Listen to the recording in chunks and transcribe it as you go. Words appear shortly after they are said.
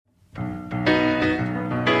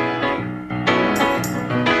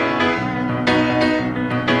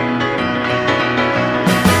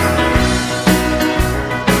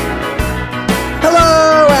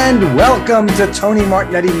and welcome to Tony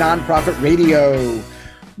Martignetti Nonprofit Radio.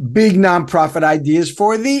 Big nonprofit ideas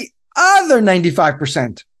for the other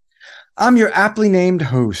 95%. I'm your aptly named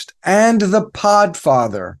host and the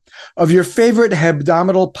podfather of your favorite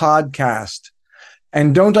hebdomadal podcast.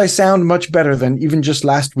 And don't I sound much better than even just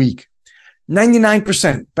last week?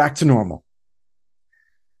 99% back to normal.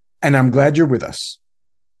 And I'm glad you're with us.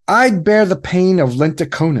 I'd bear the pain of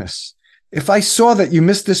lenticonus if I saw that you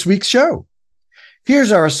missed this week's show.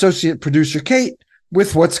 Here's our associate producer, Kate,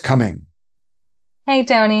 with what's coming. Hey,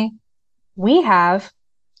 Tony. We have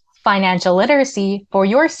financial literacy for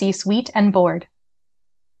your C-suite and board.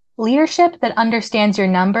 Leadership that understands your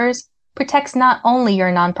numbers protects not only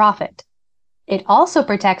your nonprofit, it also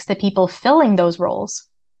protects the people filling those roles.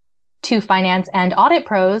 Two finance and audit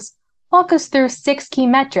pros walk us through 6 key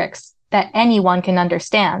metrics that anyone can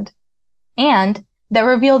understand and that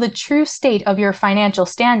reveal the true state of your financial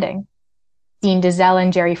standing. Dean Dezell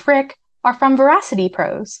and Jerry Frick are from Veracity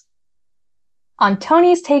Pros. On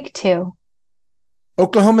Tony's Take 2.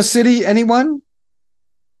 Oklahoma City, anyone?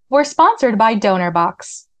 We're sponsored by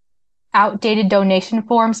DonorBox. Outdated donation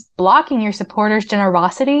forms blocking your supporters'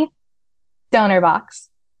 generosity? DonorBox.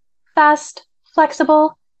 Fast,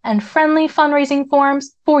 flexible, and friendly fundraising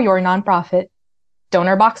forms for your nonprofit.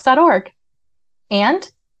 DonorBox.org. And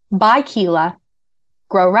by Keela.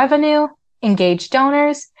 Grow revenue, engage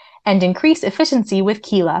donors, and increase efficiency with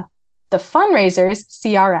Keela, the fundraiser's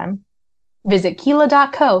CRM. Visit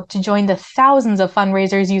Keela.co to join the thousands of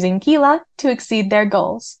fundraisers using Keela to exceed their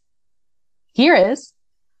goals. Here is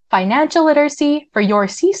financial literacy for your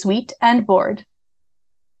C-suite and board.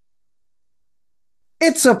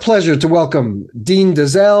 It's a pleasure to welcome Dean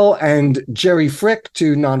Dezell and Jerry Frick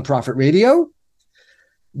to Nonprofit Radio.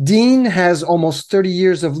 Dean has almost 30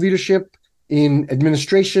 years of leadership in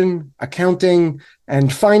administration, accounting,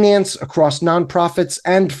 and finance across nonprofits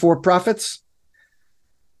and for-profits.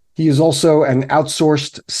 He is also an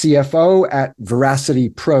outsourced CFO at Veracity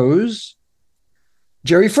Pros.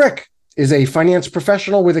 Jerry Frick is a finance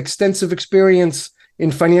professional with extensive experience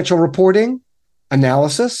in financial reporting,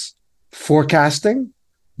 analysis, forecasting,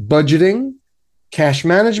 budgeting, cash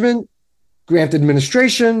management, grant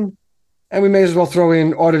administration, and we may as well throw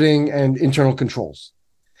in auditing and internal controls.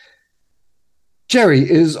 Jerry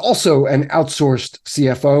is also an outsourced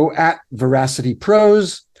CFO at Veracity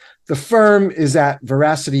Pros. The firm is at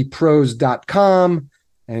veracitypros.com,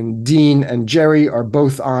 and Dean and Jerry are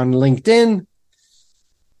both on LinkedIn.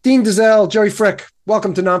 Dean Dezell, Jerry Frick,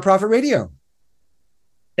 welcome to Nonprofit Radio.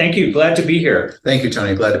 Thank you. Glad to be here. Thank you,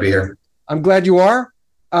 Tony. Glad to be here. I'm glad you are.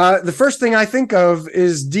 The first thing I think of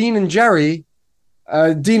is Dean and Jerry.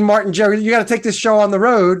 Dean, Martin, Jerry, you got to take this show on the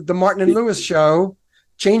road, the Martin and Lewis show.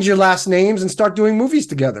 Change your last names and start doing movies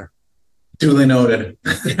together. Duly noted.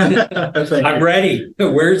 I'm ready.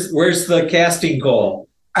 Where's the casting call?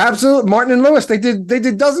 Absolutely. Martin and Lewis, they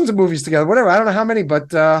did dozens of movies together, whatever. I don't know how many,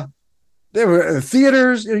 but they were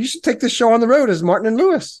theaters. You should take this show on the road as Martin and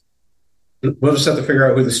Lewis. We'll just have to figure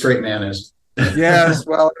out who the straight man is. Yes.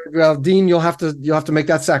 Well, Dean, you'll have to make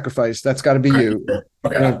that sacrifice. That's got to be you.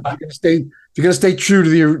 Okay. You're going to stay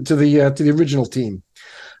true to the original team.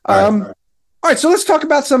 All right, so let's talk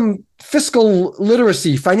about some fiscal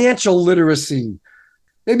literacy, financial literacy,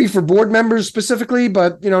 maybe for board members specifically,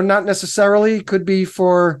 but not necessarily. Could be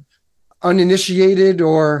for uninitiated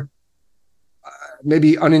or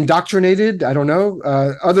maybe unindoctrinated. I don't know.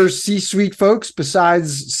 Other C-suite folks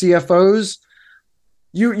besides CFOs.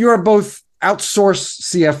 You are both outsourced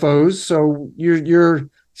CFOs, so you're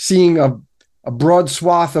seeing a broad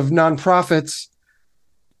swath of nonprofits.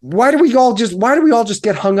 Why do we all just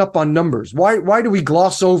get hung up on numbers? Why do we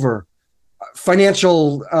gloss over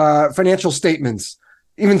financial statements,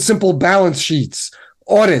 even simple balance sheets,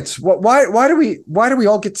 audits? Why do we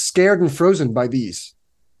all get scared and frozen by these?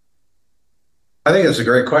 I think that's a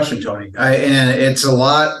great question, Tony. And it's a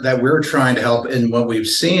lot that we're trying to help in what we've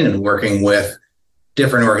seen in working with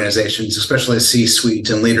different organizations, especially C-suite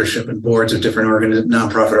and leadership and boards of different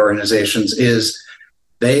nonprofit organizations, is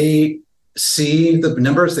they see the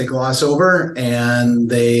numbers, they gloss over, and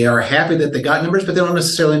they are happy that they got numbers, but they don't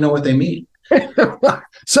necessarily know what they mean.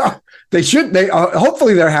 So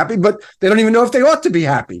hopefully they're happy, but they don't even know if they ought to be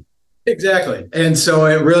happy. Exactly. And so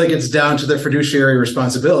it really gets down to the fiduciary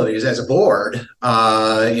responsibilities as a board,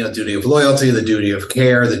 duty of loyalty, the duty of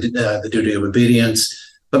care, the duty of obedience,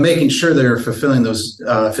 but making sure they're fulfilling those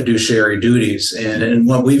fiduciary duties. And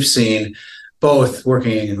what we've seen, both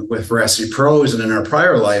working with Veracity Pros and in our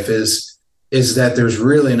prior life, is that there's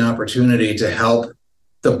really an opportunity to help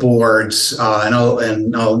the boards,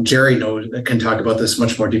 Jerry can talk about this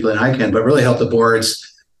much more deeply than I can, but really help the boards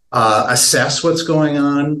assess what's going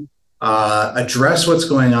on, address what's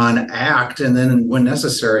going on, act, and then when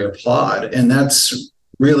necessary, applaud. And that's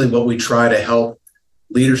really what we try to help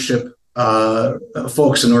leadership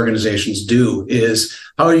folks and organizations do, is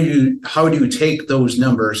how do you take those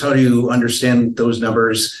numbers? How do you understand those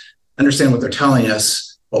numbers, understand what they're telling us,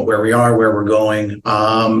 about where we are, where we're going,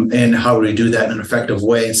 and how do we do that in an effective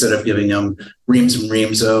way instead of giving them reams and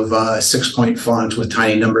reams of 6-point font with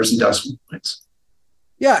tiny numbers and decimal points.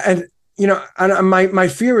 Yeah, and and my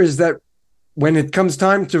fear is that when it comes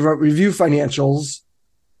time to review financials,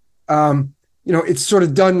 it's sort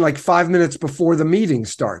of done like 5 minutes before the meeting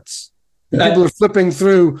starts. People are flipping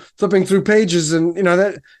through pages, and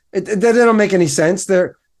that they don't make any sense.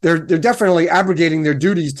 They're definitely abrogating their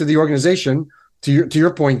duties to the organization. To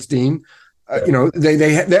your points, Dean.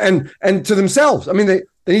 They and to themselves. I mean, they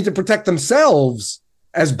need to protect themselves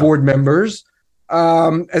as board members,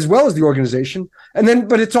 as well as the organization. And then,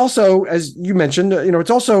 but it's also, as you mentioned, it's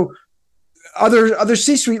also other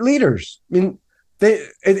C-suite leaders. I mean,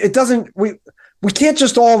 it doesn't. We can't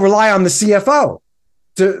just all rely on the CFO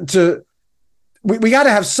we got to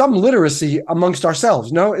have some literacy amongst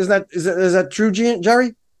ourselves. No, is that true,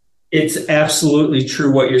 Jerry? It's absolutely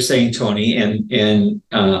true what you're saying, Tony. And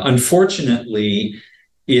unfortunately,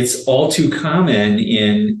 it's all too common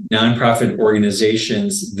in nonprofit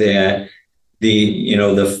organizations that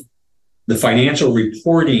the financial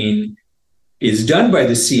reporting is done by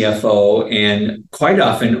the CFO and quite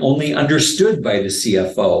often only understood by the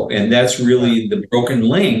CFO. And that's really the broken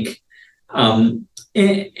link. And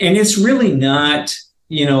it's really not,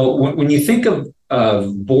 when you think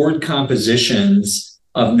of board compositions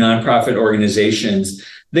of nonprofit organizations,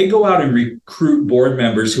 they go out and recruit board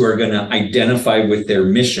members who are going to identify with their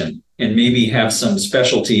mission and maybe have some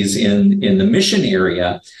specialties in the mission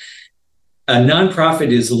area. A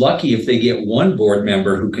nonprofit is lucky if they get one board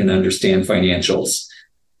member who can understand financials.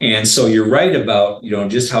 And so you're right about,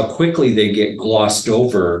 just how quickly they get glossed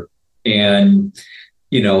over. And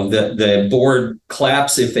the board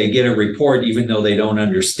claps if they get a report, even though they don't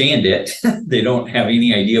understand it. They don't have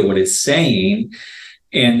any idea what it's saying.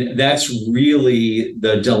 And that's really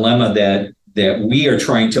the dilemma that we are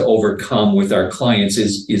trying to overcome with our clients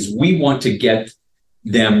is we want to get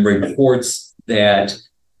them reports that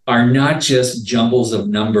are not just jumbles of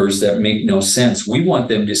numbers that make no sense. We want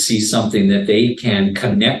them to see something that they can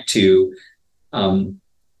connect to and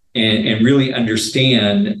really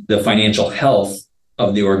understand the financial health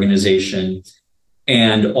of the organization.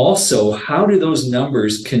 And also, how do those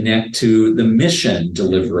numbers connect to the mission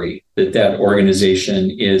delivery that organization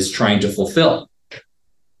is trying to fulfill?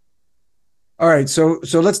 All right, so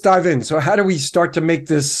let's dive in. So how do we start to make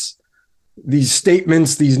these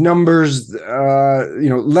statements, these numbers,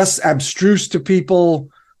 less abstruse to people,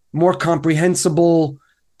 more comprehensible,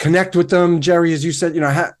 connect with them? Jerry, as you said,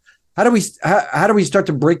 how do we start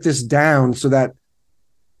to break this down so that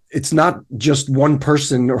it's not just one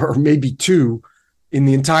person or maybe two in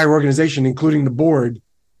the entire organization, including the board,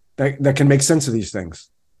 that can make sense of these things?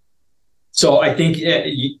 So I think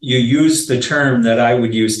you use the term that I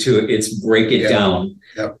would use too. It's break it down.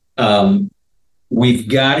 Yep. We've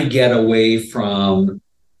got to get away from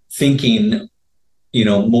thinking,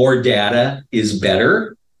 more data is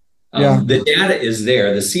better. The data is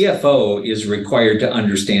there. The CFO is required to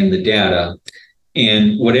understand the data.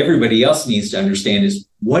 And what everybody else needs to understand is,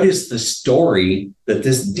 what is the story that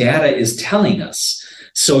this data is telling us?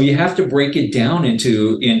 So you have to break it down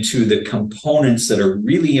into the components that are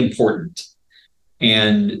really important.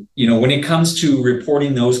 And, when it comes to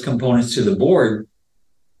reporting those components to the board,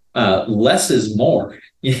 less is more,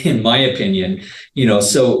 in my opinion.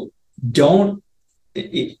 So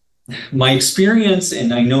my experience,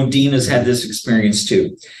 and I know Dean has had this experience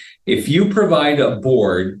too, if you provide a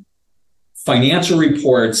board financial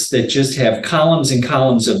reports that just have columns and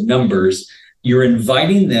columns of numbers, you're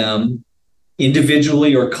inviting them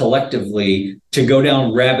individually or collectively to go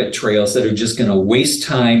down rabbit trails that are just going to waste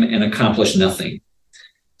time and accomplish nothing.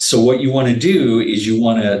 So what you want to do is you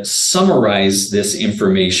want to summarize this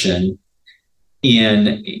information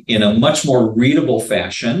in a much more readable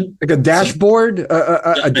fashion. Like a dashboard?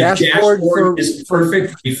 A dashboard is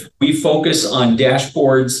perfect. We focus on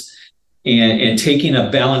dashboards and taking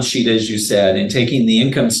a balance sheet, as you said, and taking the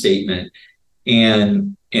income statement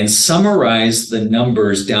and summarize the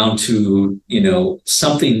numbers down to,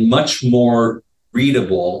 something much more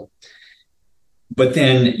readable. But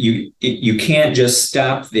then you can't just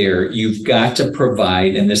stop there. You've got to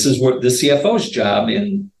provide, and this is what the CFO's job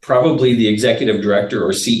and probably the executive director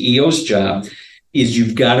or CEO's job, is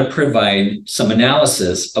you've got to provide some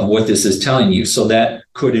analysis of what this is telling you. So that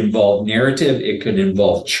could involve narrative, it could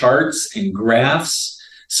involve charts and graphs,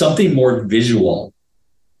 something more visual.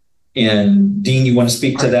 And Dean, you want to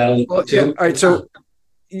speak to that a little bit too? Yeah. All right. So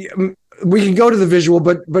we can go to the visual,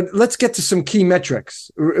 but let's get to some key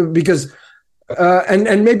metrics, because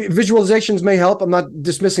and maybe visualizations may help. I'm not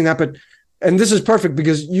dismissing that, and this is perfect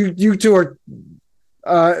because you two are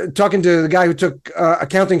talking to the guy who took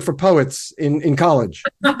accounting for poets in college.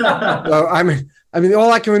 I mean,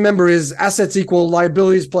 all I can remember is assets equal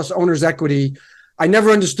liabilities plus owner's equity. I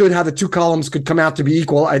never understood how the two columns could come out to be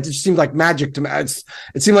equal. It just seemed like magic to me.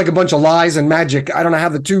 It seemed like a bunch of lies and magic. I don't know how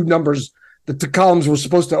the two numbers, the two columns were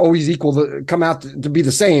supposed to always come out to be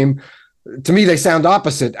the same. To me, they sound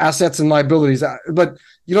opposite, assets and liabilities. But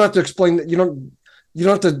you don't have to explain that. You don't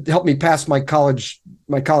have to help me pass my college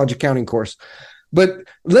accounting course. But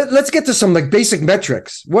let's get to some like basic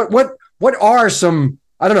metrics. What are some,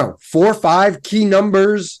 I don't know, 4 or 5 key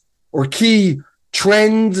numbers or key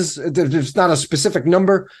trends? There's not a specific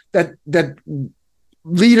number that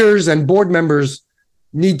leaders and board members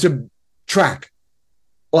need to track.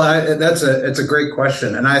 Well, it's a great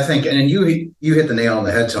question, and I think, and you hit the nail on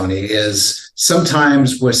the head, Tony. Is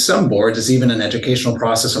sometimes with some boards, it's even an educational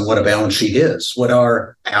process on what a balance sheet is, what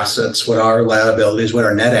are assets, what are liabilities, what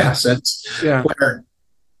are net assets, what are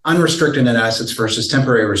unrestricted net assets versus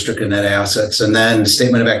temporary restricted net assets, and then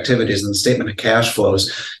statement of activities and the statement of cash flows.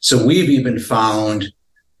 So we've even found,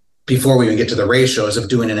 before we even get to the ratios, of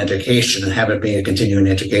doing an education and have it be a continuing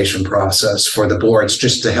education process for the boards,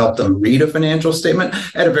 just to help them read a financial statement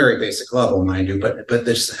at a very basic level, mind you, but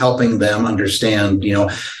just helping them understand,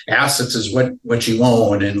 assets is what you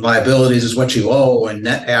own, and liabilities is what you owe, and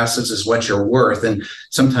net assets is what you're worth, and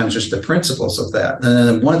sometimes just the principles of that. And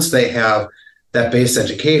then once they have that base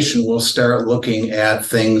education, we'll start looking at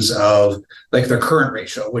things of like their current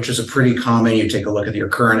ratio, which is a pretty common. You take a look at your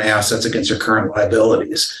current assets against your current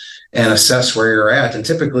liabilities and assess where you're at. And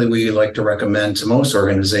typically we like to recommend to most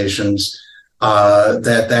organizations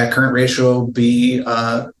that current ratio be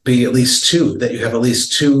at least 2, that you have at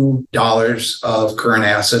least $2 of current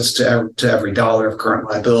assets to every dollar of current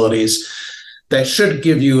liabilities. That should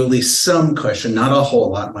give you at least some cushion, not a whole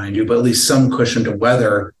lot, mind you, but at least some cushion to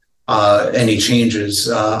weather any changes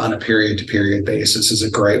on a period to period basis is a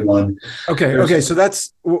great one. Okay. So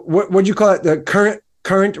that's what do you call it? The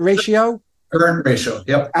current ratio? Current ratio.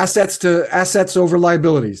 Yep. Assets over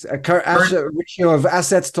liabilities. Asset ratio of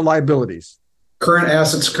assets to liabilities. Current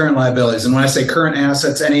assets, current liabilities. And when I say current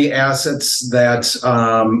assets, any assets that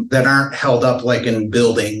aren't held up like in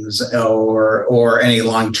buildings or any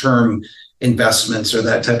long-term investments or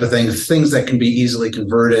that type of thing, things that can be easily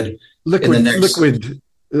converted. Liquid.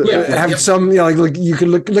 Some, like you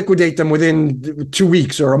can liquidate them within 2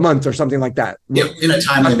 weeks or a month or something like that. Yep, in a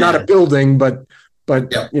timely manner. Not a building, but I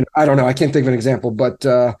don't know. I can't think of an example, but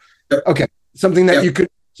okay, something that you could,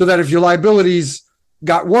 so that if your liabilities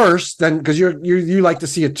got worse, then because you like to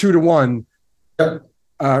see a 2 to 1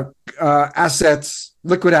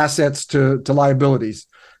 liquid assets to liabilities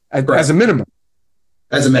as a minimum.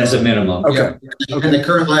 As a minimum. Okay. Yep. And the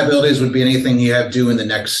current liabilities would be anything you have due in the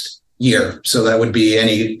next year. So that would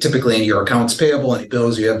be typically in your accounts payable, any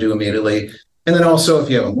bills you have due immediately. And then also if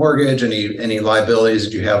you have a mortgage, any liabilities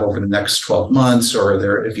that you have over the next 12 months,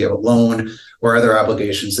 or if you have a loan or other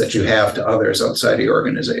obligations that you have to others outside of your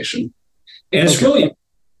organization. And it's really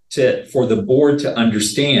for the board to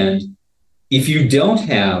understand, if you don't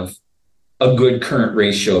have a good current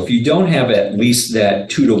ratio, if you don't have at least that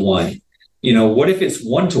 2 to 1, what if it's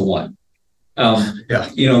 1 to 1?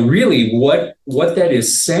 Really what that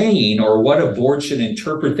is saying, or what a board should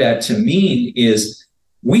interpret that to mean, is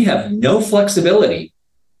we have no flexibility.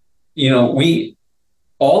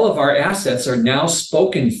 All of our assets are now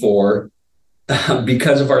spoken for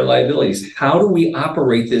because of our liabilities. How do we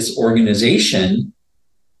operate this organization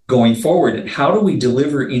going forward? How do we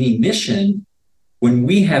deliver any mission when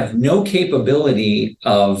we have no capability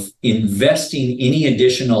of investing any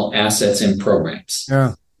additional assets in programs?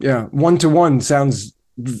 Yeah. 1 to 1 sounds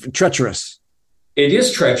treacherous. It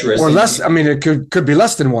is treacherous. Or less. I mean, it could be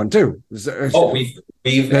less than 1 too.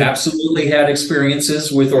 We've absolutely had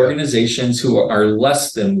experiences with organizations who are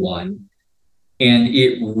less than 1, and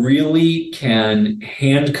it really can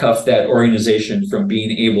handcuff that organization from being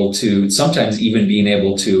able to, sometimes even being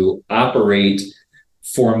able to operate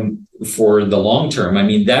for the long term. I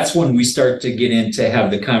mean, that's when we start to get into have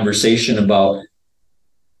the conversation about,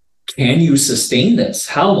 can you sustain this?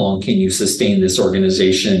 How long can you sustain this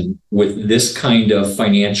organization with this kind of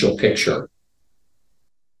financial picture?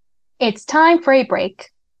 It's time for a break.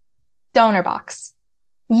 Donor box.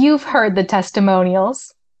 You've heard the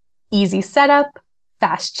testimonials. Easy setup,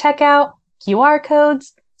 fast checkout, QR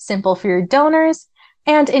codes, simple for your donors,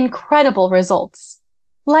 and incredible results.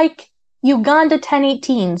 Like Uganda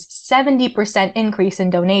 1018's 70% increase in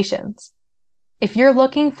donations. If you're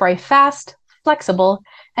looking for a fast, flexible,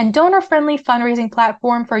 and donor-friendly fundraising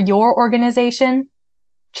platform for your organization,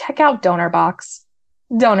 check out DonorBox.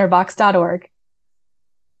 DonorBox.org.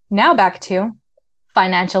 Now back to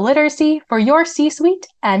financial literacy for your C-suite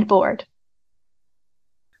and board.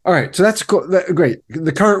 All right, so that's great.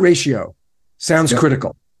 The current ratio sounds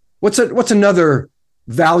critical. What's another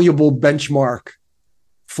valuable benchmark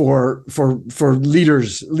for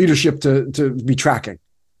leadership to be tracking?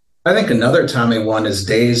 I think another timely one is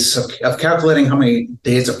days of calculating how many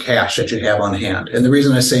days of cash that you have on hand. And the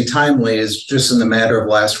reason I say timely is just in the matter of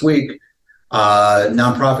last week,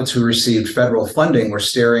 nonprofits who received federal funding were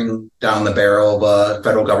staring down the barrel of a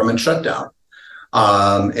federal government shutdown.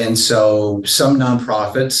 And so some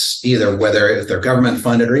nonprofits, either whether if they're government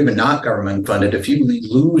funded or even not government funded, if you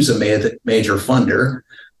lose a major funder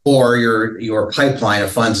or your pipeline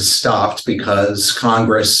of funds is stopped because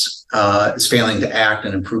Congress is failing to act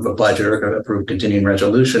and approve a budget or approve continuing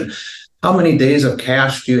resolution, how many days of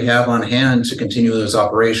cash do you have on hand to continue those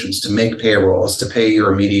operations, to make payrolls, to pay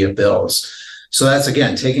your immediate bills? So that's,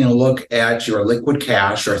 again, taking a look at your liquid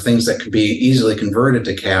cash or things that could be easily converted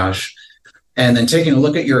to cash, and then taking a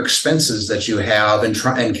look at your expenses that you have and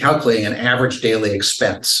calculating an average daily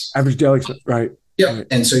expense. Average daily expense, right. Yeah. Right.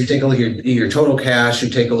 And so you take a look at your total cash, you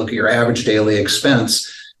take a look at your average daily expense,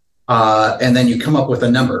 and then you come up with a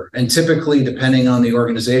number. And typically, depending on the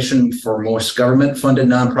organization, for most government-funded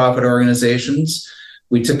nonprofit organizations,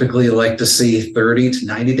 we typically like to see 30 to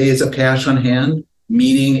 90 days of cash on hand,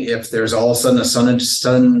 meaning if there's all of a sudden a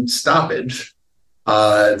sudden stoppage,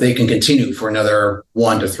 they can continue for another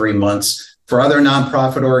 1 to 3 months. For other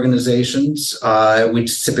nonprofit organizations, we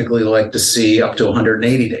typically like to see up to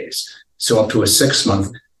 180 days, so up to a 6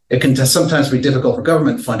 month. It can sometimes be difficult for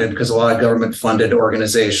government funded because a lot of government funded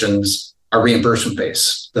organizations are reimbursement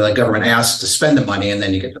based. The government asks to spend the money and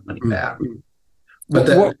then you get the money back.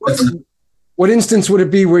 But what instance would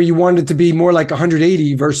it be where you wanted it to be more like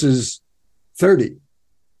 180 versus 30?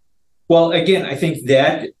 Well, again, I think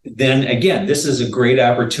that then again, this is a great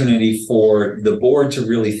opportunity for the board to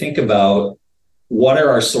really think about what are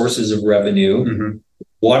our sources of revenue? Mm-hmm.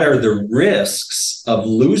 What are the risks of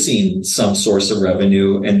losing some source of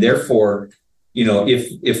revenue? And therefore,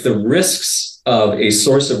 if the risks of a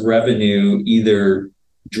source of revenue either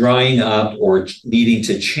drying up or needing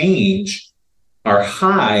to change are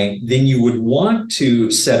high, then you would want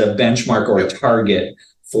to set a benchmark or a target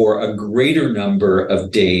for a greater number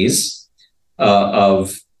of days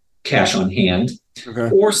of cash on hand.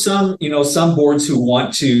 Okay. Or some boards who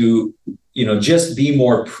want to just be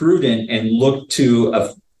more prudent and look to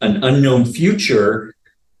an unknown future,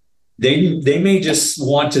 they may just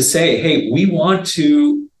want to say, hey, we want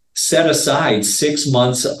to set aside 6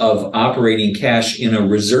 months of operating cash in a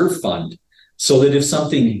reserve fund so that if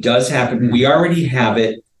something does happen, we already have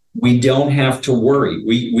it. We don't have to worry.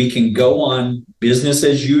 We can go on business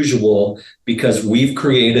as usual because we've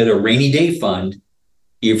created a rainy day fund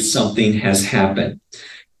if something has happened.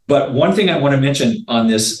 But one thing I want to mention on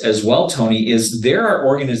this as well, Tony, is there are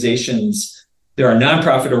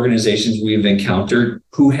nonprofit organizations we've encountered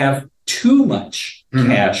who have too much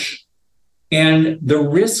cash. And the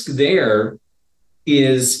risk there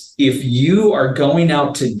is if you are going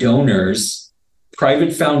out to donors,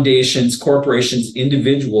 private foundations, corporations,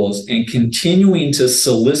 individuals, and continuing to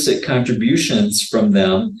solicit contributions from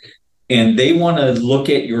them, and they want to look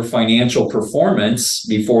at your financial performance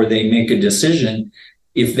before they make a decision,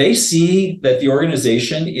 if they see that the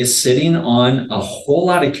organization is sitting on a whole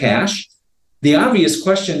lot of cash, the obvious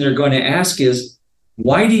question they're going to ask is,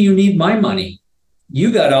 why do you need my money?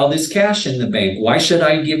 You got all this cash in the bank. Why should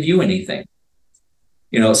I give you anything?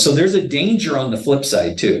 So there's a danger on the flip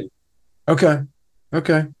side too. Okay.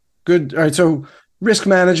 Good. All right. So risk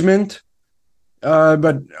management,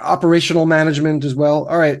 but operational management as well.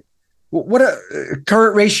 All right. What a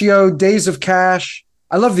current ratio, days of cash.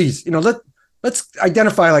 I love these. Let's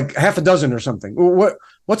identify like half a dozen or something.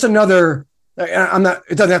 What's another?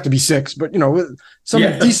 It doesn't have to be 6, but some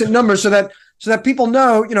decent numbers so that people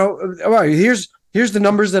know. All right, here's the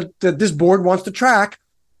numbers that this board wants to track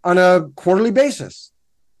on a quarterly basis.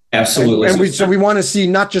 Absolutely. And we want to see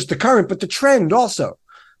not just the current, but the trend also.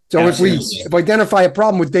 So Absolutely. if we identify a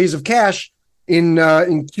problem with days of cash in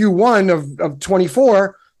Q1 of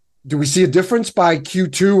 24, do we see a difference by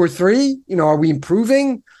Q2 or 3? Are we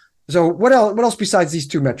improving? So what else besides these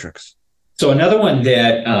two metrics? So another one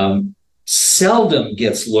that seldom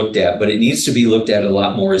gets looked at, but it needs to be looked at a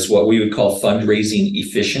lot more, is what we would call fundraising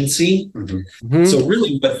efficiency. So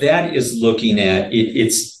really what that is looking at,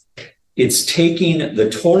 it's taking the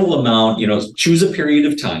total amount, choose a period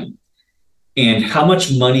of time, and how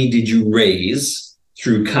much money did you raise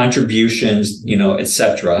through contributions, et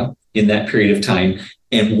cetera, in that period of time,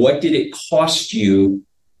 and what did it cost you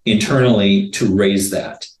internally to raise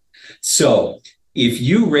that? So if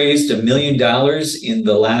you raised $1 million in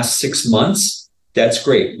the last 6 months, that's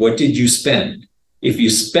great. What did you spend? If you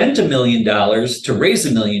spent $1 million to raise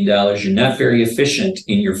 $1 million, you're not very efficient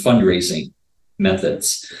in your fundraising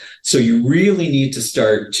methods. So you really need to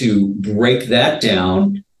start to break that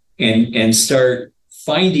down and start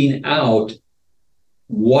finding out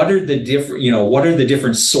what are the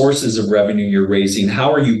different sources of revenue you're raising,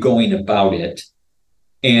 how are you going about it,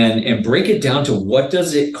 and break it down to what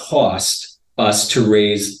does it cost us to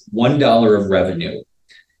raise $1 of revenue.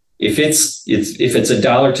 If it's a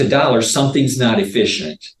dollar to dollar, something's not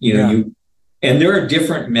efficient. And there are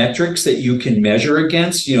different metrics that you can measure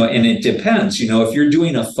against, and it depends. If you're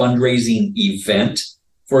doing a fundraising event,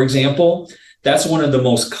 for example, that's one of the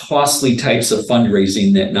most costly types of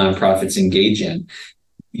fundraising that nonprofits engage in.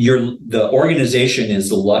 The organization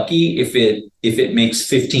is lucky if it makes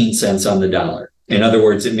 15 cents on the dollar. In other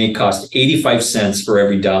words, it may cost 85 cents for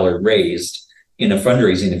every dollar raised in a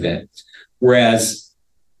fundraising event. Whereas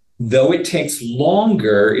though it takes a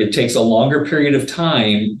longer period of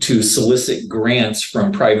time to solicit grants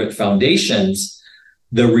from private foundations,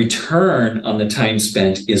 the return on the time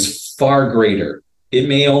spent is far greater. It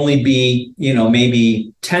may only be,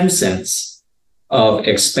 maybe 10 cents of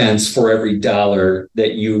expense for every dollar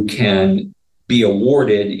that you can be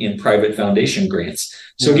awarded in private foundation grants.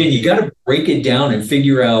 So again, you got to break it down and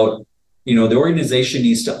figure out, the organization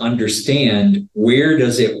needs to understand where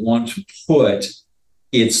does it want to put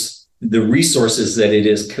the resources that it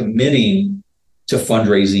is committing to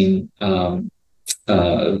fundraising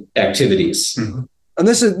activities. Mm-hmm. And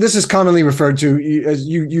this is commonly referred to, as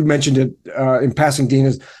you mentioned it in passing, Dean,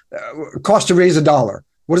 as cost to raise $1.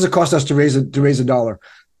 What does it cost us to raise $1?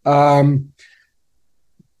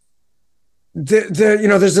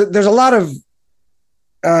 There's a lot of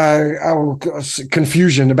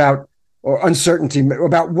confusion about, or uncertainty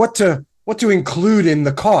about what to include in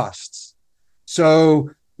the costs.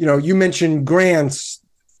 So, you mentioned grants,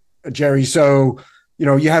 Jerry. So,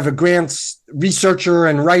 you have a grants researcher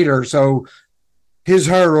and writer. So his,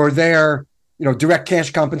 her, or their, direct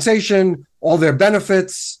cash compensation, all their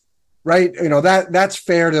benefits, right? That's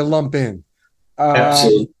fair to lump in.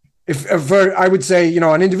 Absolutely. If I would say,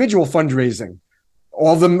 on individual fundraising,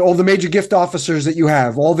 all the major gift officers that you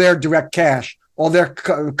have, all their direct cash, all their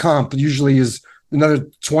comp usually is another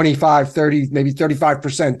 25, 30, maybe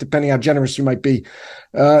 35%, depending how generous you might be.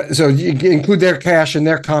 So you include their cash and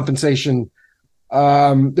their compensation,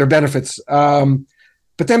 their benefits.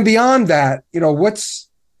 But then beyond that, what's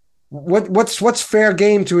fair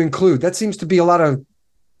game to include? That seems to be a lot of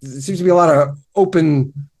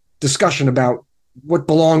open discussion about what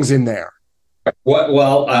belongs in there.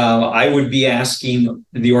 I would be asking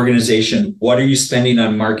the organization, what are you spending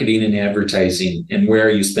on marketing and advertising, and where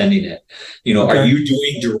are you spending it? Are you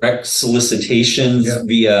doing direct solicitations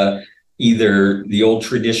via either the old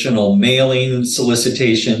traditional mailing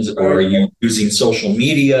solicitations, or are you using social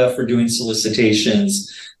media for doing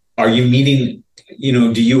solicitations? Are you meeting,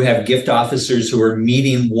 do you have gift officers who are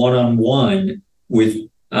meeting one-on-one with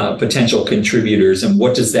potential contributors, and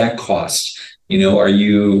what does that cost? Are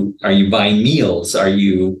you buying meals? Are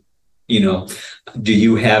you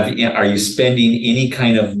spending any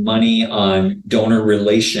kind of money on donor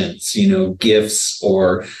relations, gifts,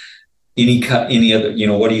 or any other,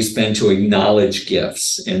 what do you spend to acknowledge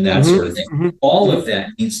gifts and that sort of thing? Mm-hmm. All of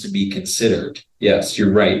that needs to be considered. Yes,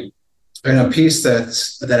 you're right. And a piece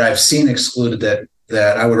that I've seen excluded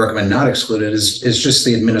that I would recommend not excluded is just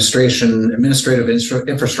the administrative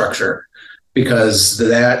infrastructure. Because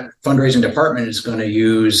that fundraising department is going to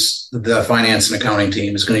use the finance and accounting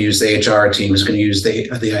team, is going to use the HR team, is going to use the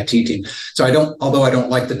IT team. So although I don't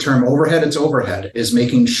like the term overhead, it's overhead, is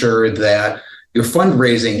making sure that your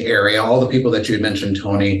fundraising area, all the people that you had mentioned,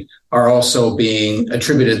 Tony, are also being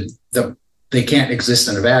attributed. They can't exist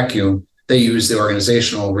in a vacuum. They use the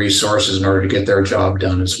organizational resources in order to get their job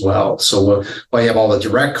done as well. So while you have all the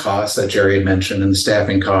direct costs that Jerry had mentioned and the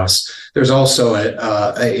staffing costs, there's also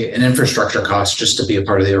an infrastructure cost just to be a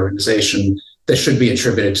part of the organization that should be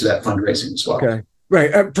attributed to that fundraising as well. Okay,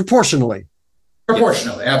 right, proportionally.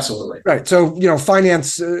 Proportionally, absolutely. Right. So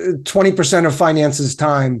finance, 20% of finance's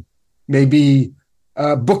time may be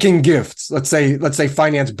booking gifts. Let's say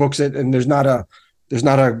finance books it, and there's not a there's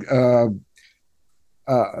not a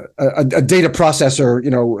data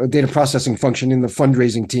processor, a data processing function in the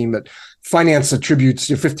fundraising team that finance attributes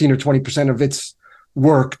 15 or 20% of its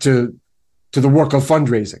work to the work of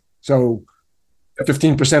fundraising. So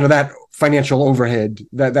 15% of that financial overhead,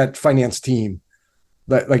 that finance team,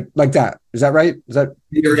 like that. Is that right?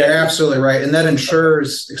 You're absolutely right. And that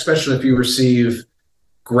ensures, especially if you receive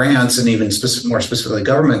grants and even more specifically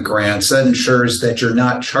government grants, that ensures that you're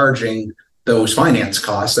not charging those finance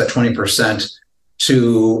costs, that 20%,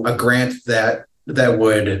 to a grant that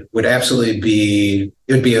would absolutely be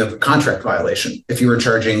a contract violation if you were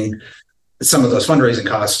charging some of those fundraising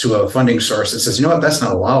costs to a funding source that says, you know what, that's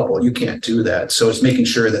not allowable. You can't do that. So it's making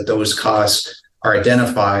sure that those costs are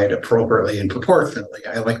identified appropriately and proportionately.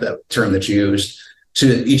 I like that term that you used,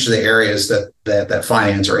 to each of the areas that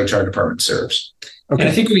finance or HR department serves. Okay.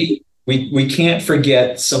 And I think we can't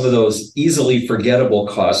forget some of those easily forgettable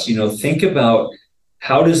costs. Think about,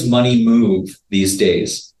 how does money move these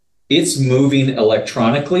days? It's moving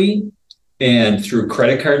electronically and through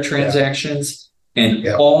credit card transactions, and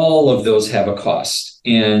all of those have a cost.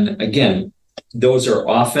 And again, those are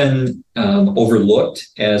often overlooked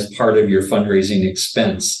as part of your fundraising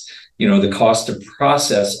expense. The cost to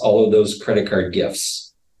process all of those credit card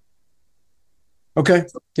gifts. Okay.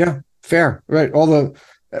 Yeah. Fair. Right. All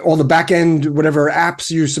the back end, whatever apps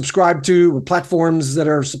you subscribe to, or platforms that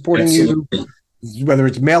are supporting you, whether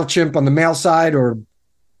it's MailChimp on the mail side, or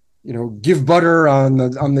Give Butter on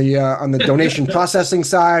the donation processing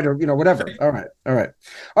side, or whatever. All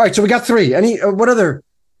right. So we got three. What other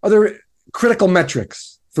critical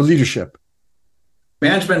metrics for leadership?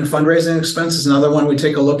 Management and fundraising expense is another one we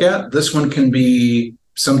take a look at. This one can be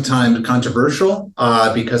sometimes controversial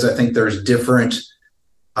because I think there's different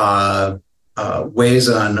ways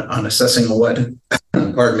on assessing what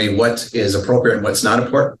is appropriate and what's not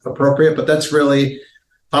appropriate. But that's really,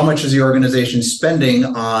 how much is the organization spending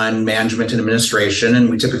on management and administration? And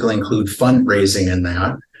we typically include fundraising in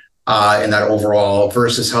that overall,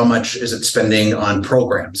 versus how much is it spending on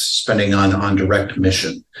programs, spending on direct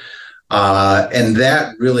mission. And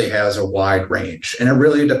that really has a wide range, and it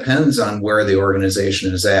really depends on where the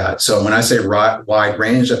organization is at. So when I say wide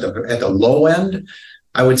range, at the low end,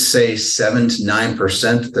 I would say 7 to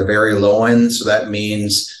 9% at the very low end. So that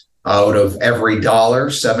means out of every dollar,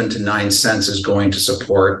 7 to 9 cents is going to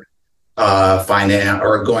support finance,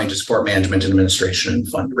 or going to support management and administration and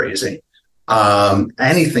fundraising.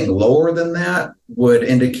 Anything lower than that would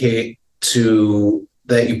indicate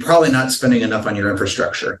that you're probably not spending enough on your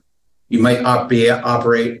infrastructure. You might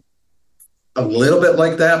operate a little bit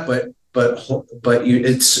like that, but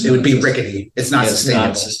it would be rickety. It's not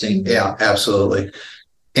sustainable. Yeah, absolutely.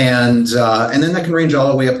 And then that can range all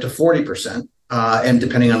the way up to 40%. And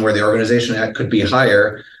depending on where the organization at, could be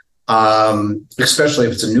higher, especially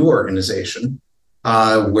if it's a new organization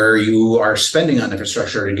where you are spending on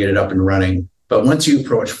infrastructure to get it up and running. But once you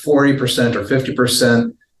approach 40% or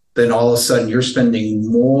 50%, then all of a sudden you're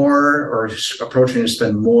spending more, or approaching to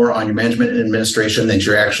spend more on your management and administration than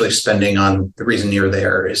you're actually spending on the reason you're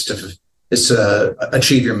there is to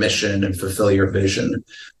achieve your mission and fulfill your vision.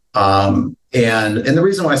 And the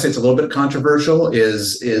reason why I say it's a little bit controversial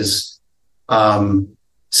is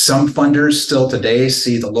some funders still today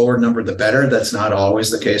see the lower number, the better. That's not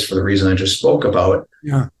always the case for the reason I just spoke about.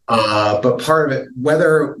 Yeah. But part of it,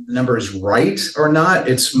 whether the number is right or not,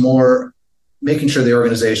 it's more making sure the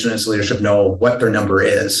organization and its leadership know what their number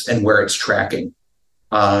is and where it's tracking.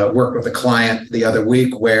 Worked with a client the other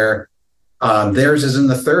week where theirs is in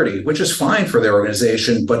the 30, which is fine for their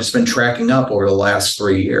organization, but it's been tracking up over the last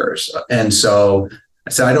 3 years. And so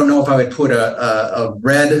I said, I don't know if I would put a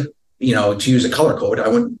red, to use a color code. I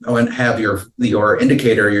wouldn't have your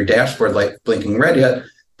indicator, your dashboard light blinking red yet,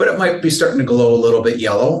 but it might be starting to glow a little bit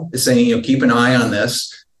yellow. It's saying, keep an eye on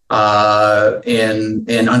this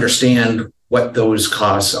and understand what those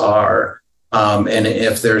costs are. And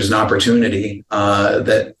if there's an opportunity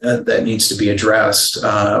that needs to be addressed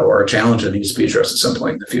or a challenge that needs to be addressed at some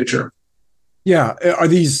point in the future. Yeah. Are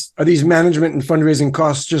these management and fundraising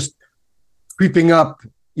costs just creeping up,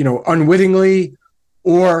 unwittingly,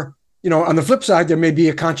 or, on the flip side, there may be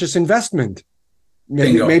a conscious investment.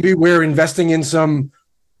 Maybe we're investing in some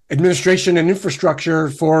administration and infrastructure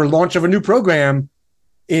for launch of a new program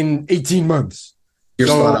in 18 months.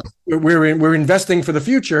 So we're investing for the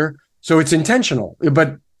future. So it's intentional,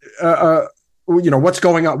 but what's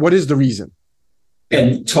going on? What is the reason?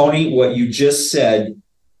 And Tony, what you just said,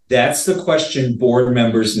 that's the question board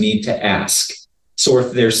members need to ask. So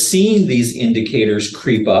if they're seeing these indicators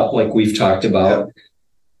creep up, like we've talked about,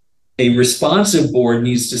 a responsive board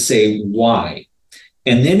needs to say why.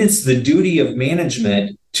 And then it's the duty of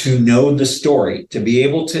management to know the story, to be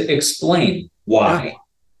able to explain why. Yeah.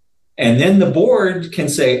 And then the board can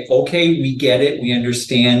say, okay, we get it. We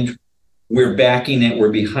understand. We're backing it.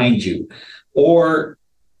 We're behind you. Or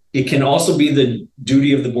it can also be the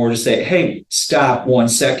duty of the board to say, hey, stop 1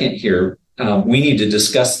 second here. We need to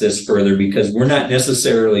discuss this further because we're not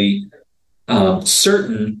necessarily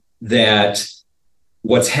certain that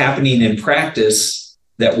what's happening in practice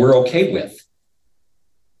that we're okay with.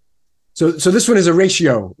 So this one is a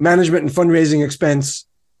ratio, management and fundraising expense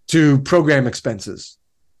to program expenses.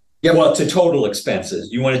 Yeah, well, to total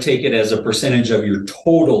expenses. You want to take it as a percentage of your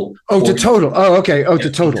total. To total. Oh, okay.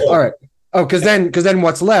 To total. All right. Oh, because then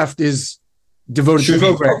what's left is devoted to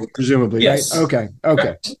program, presumably, yes. Right?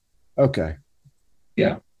 Okay. Okay.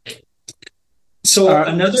 Yeah. So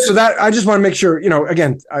So that I just want to make sure,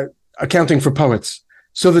 again, accounting for poets.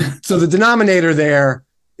 So the denominator there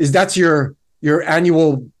is that's your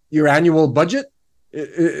annual budget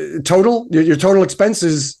total. Your total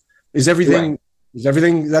expenses is everything. Right. Is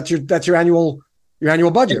everything that's your annual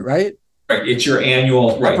budget, right? Right. It's your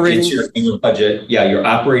annual operating. It's your annual budget. Yeah, your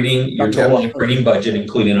total operating budget,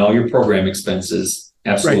 including all your program expenses.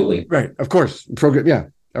 Absolutely. Right. Of course. Program. Yeah.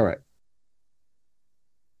 All right.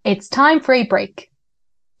 It's time for a break.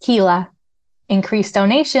 Keela. Increase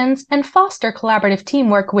donations and foster collaborative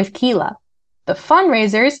teamwork with Keela, the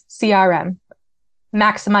fundraiser's CRM.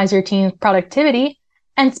 Maximize your team's productivity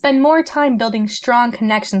and spend more time building strong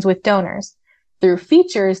connections with donors through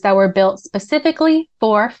features that were built specifically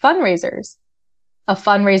for fundraisers. A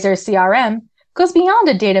fundraiser CRM goes beyond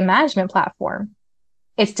a data management platform.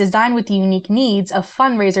 It's designed with the unique needs of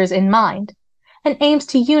fundraisers in mind and aims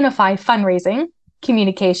to unify fundraising,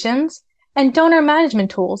 communications, and donor management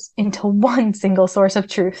tools into one single source of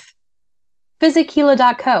truth. Visit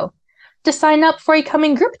Keela.co to sign up for a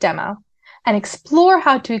coming group demo and explore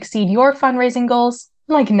how to exceed your fundraising goals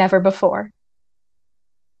like never before.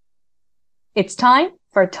 It's time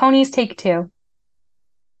for Tony's Take 2.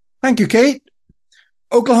 Thank you, Kate.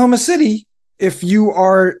 Oklahoma City, if you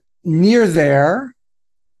are near there,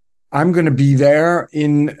 I'm going to be there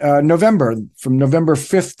in November, from November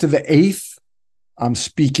 5th to the 8th. I'm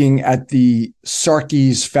speaking at the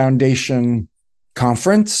Sarkees Foundation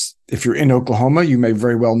conference. If you're in Oklahoma, you may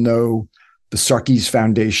very well know the Sarkees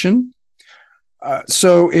Foundation.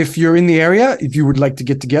 So if you're in the area, if you would like to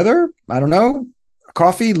get together, I don't know,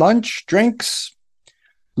 coffee, lunch, drinks,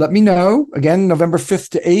 let me know. Again, November 5th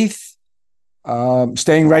to 8th,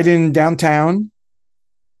 staying right in downtown.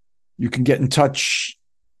 You can get in touch.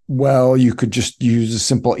 Well, you could just use a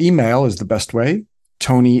simple email is the best way,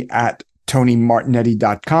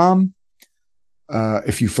 tony@tonymartignetti.com.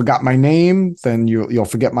 If you forgot my name, then you'll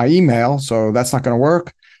forget my email. So that's not going to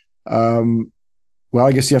work. Well,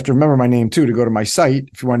 I guess you have to remember my name too to go to my site.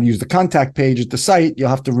 If you want to use the contact page at the site, you'll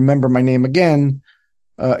have to remember my name again.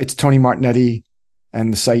 It's Tony Martignetti,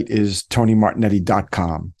 and the site is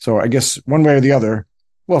tonymartignetti.com. So I guess one way or the other,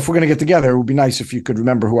 well, if we're going to get together, it would be nice if you could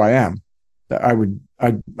remember who I am.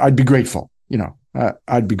 I'd be grateful.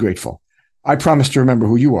 I'd be grateful. I promise to remember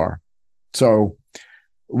who you are. So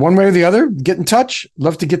one way or the other, get in touch.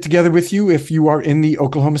 Love to get together with you if you are in the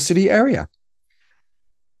Oklahoma City area.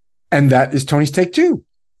 And that is Tony's Take 2.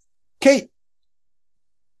 Kate.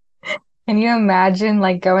 Can you imagine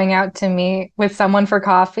going out to meet with someone for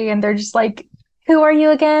coffee and they're just like, who are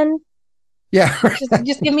you again? Yeah.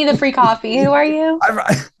 Just give me the free coffee. Who are you?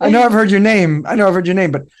 I know I've heard your name.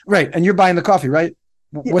 But right. And you're buying the coffee, right?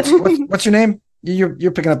 What's your name?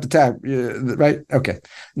 You're picking up the tab, right? Okay.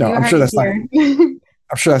 No, I'm sure that's not. I'm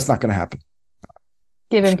sure that's not going to happen.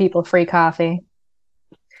 Giving people free coffee.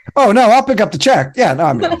 Oh no, I'll pick up the check. Yeah, no,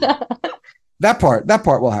 I mean that part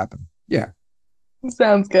will happen. Yeah.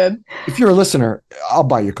 Sounds good. If you're a listener, I'll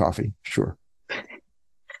buy you coffee. Sure.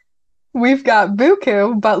 We've got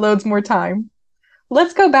buku, but loads more time.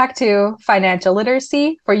 Let's go back to financial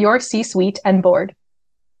literacy for your C-suite and board.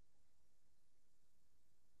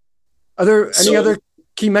 Are there any other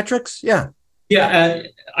key metrics? Yeah. Yeah,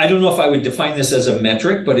 I don't know if I would define this as a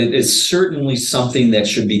metric, but it is certainly something that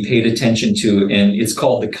should be paid attention to, and it's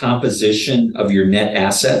called the composition of your net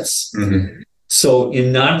assets. Mm-hmm. So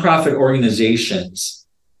in nonprofit organizations,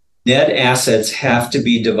 net assets have to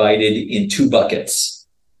be divided in two buckets.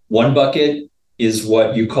 One bucket is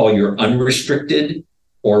what you call your unrestricted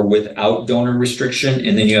or without donor restriction,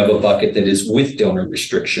 and then you have a bucket that is with donor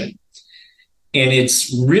restriction. And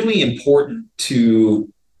it's really important to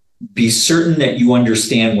be certain that you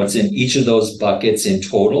understand what's in each of those buckets in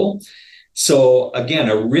total. So again,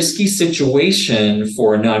 a risky situation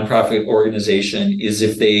for a nonprofit organization is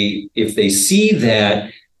if they see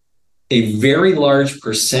that a very large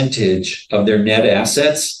percentage of their net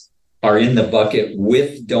assets are in the bucket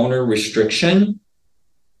with donor restriction,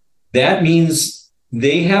 that means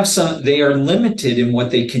they are limited in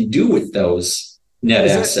what they can do with those net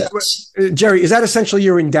assets. Jerry, is that essentially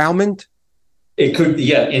your endowment? It could,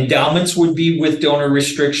 yeah. Endowments would be with donor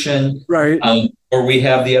restriction, right? Or we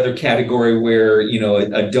have the other category where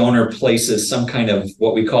a donor places some kind of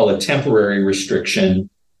what we call a temporary restriction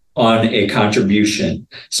on a contribution.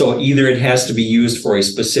 So either it has to be used for a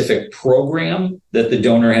specific program that the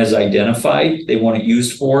donor has identified they want it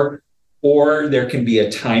used for, or there can be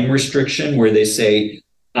a time restriction where they say,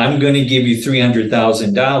 I'm going to give you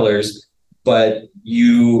 $300,000, but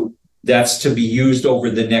that's to be used over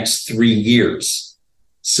the next 3 years.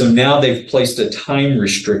 So now they've placed a time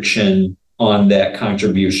restriction on that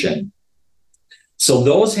contribution. So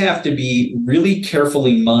those have to be really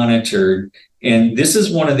carefully monitored. And this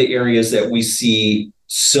is one of the areas that we see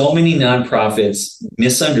so many nonprofits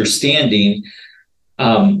misunderstanding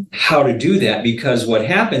how to do that, because what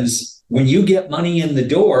happens when you get money in the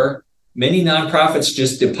door, many nonprofits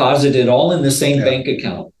just deposit it all in the same bank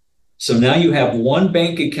account. So now you have one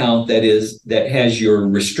bank account that has your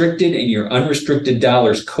restricted and your unrestricted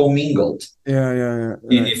dollars commingled. Yeah.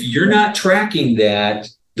 And if you're not tracking that,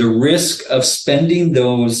 the risk of spending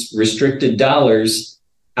those restricted dollars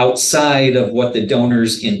outside of what the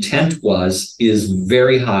donor's intent was is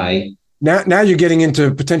very high. Now you're getting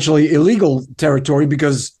into potentially illegal territory,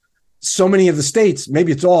 because so many of the states,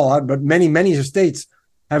 maybe it's all, but many of the states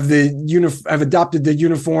have adopted the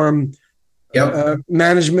uniform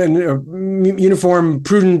management, Uniform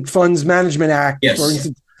Prudent Funds Management Act, yes. For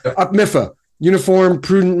instance, MIFA, Uniform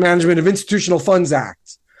Prudent Management of Institutional Funds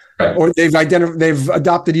Act, right. Or they've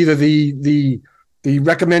adopted either the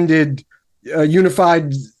recommended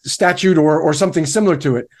unified statute or something similar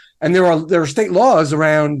to it. And there are state laws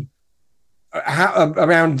around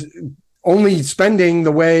only spending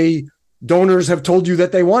the way donors have told you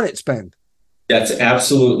that they want it spent. That's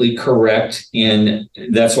absolutely correct. And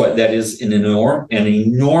that is an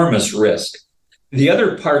enormous risk. The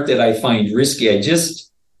other part that I find risky, I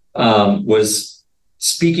just was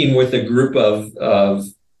speaking with a group of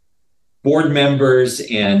board members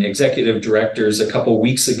and executive directors a couple of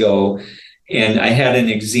weeks ago, and I had an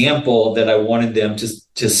example that I wanted them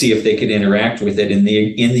to see if they could interact with it. And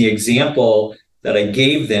in the example that I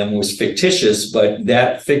gave them was fictitious, but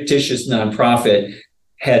that fictitious nonprofit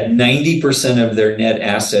had 90% of their net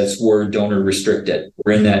assets were donor restricted,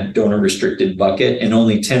 were in that donor restricted bucket, and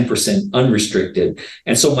only 10% unrestricted.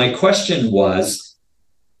 And so my question was,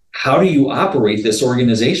 how do you operate this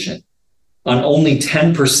organization on only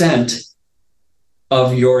 10%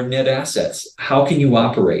 of your net assets? How can you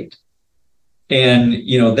operate? And,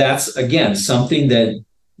 that's, again, something that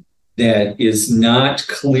is not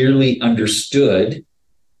clearly understood.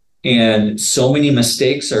 And so many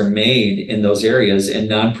mistakes are made in those areas, and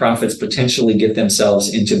nonprofits potentially get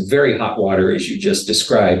themselves into very hot water, as you just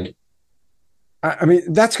described. I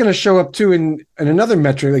mean, that's going to show up too in another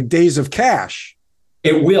metric, like days of cash.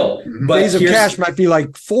 It will. But days of cash might be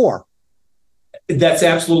like 4. That's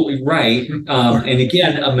absolutely right. And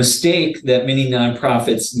again, a mistake that many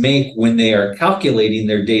nonprofits make when they are calculating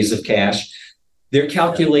their days of cash, they're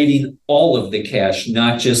calculating all of the cash,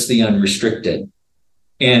 not just the unrestricted.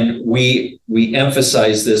 And we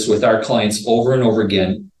emphasize this with our clients over and over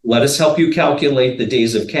again. Let us help you calculate the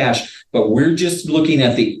days of cash, but we're just looking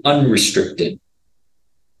at the unrestricted.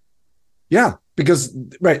 Yeah, because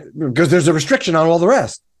there's a restriction on all the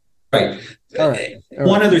rest. Right. All right.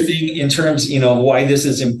 One other thing in terms, why this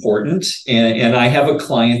is important, and I have a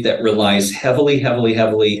client that relies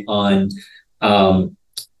heavily on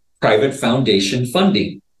private foundation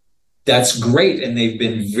funding. That's great, and they've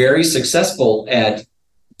been very successful at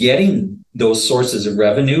getting those sources of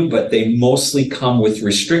revenue, but they mostly come with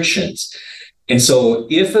restrictions. And so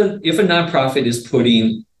if a nonprofit is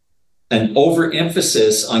putting an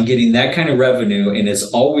overemphasis on getting that kind of revenue and it's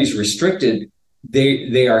always restricted,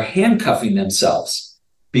 they are handcuffing themselves,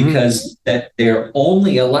 because that they're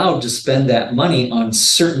only allowed to spend that money on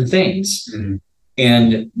certain things. Mm-hmm.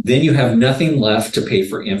 And then you have nothing left to pay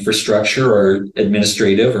for infrastructure or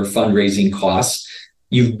administrative or fundraising costs.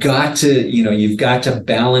 You've got to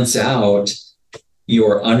balance out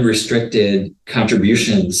your unrestricted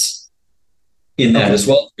contributions in that as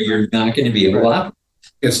well. You're not going to be able to operate.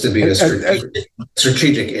 It's to be a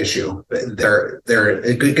strategic issue.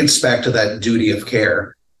 It gets back to that duty of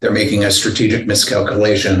care. They're making a strategic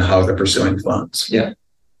miscalculation how they're pursuing funds. Yeah.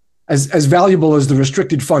 As valuable as the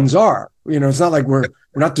restricted funds are, it's not like we're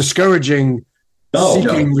not discouraging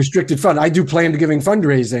seeking restricted fund. I do plan to giving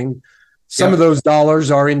fundraising. Some of those dollars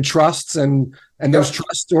are in trusts, and those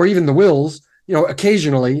trusts, or even the wills,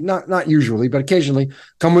 occasionally, not usually, but occasionally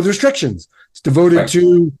come with restrictions. It's devoted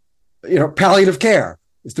to, palliative care.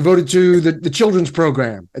 It's devoted to the children's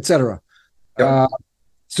program, et cetera.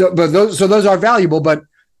 So those are valuable, but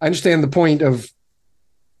I understand the point of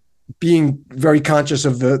being very conscious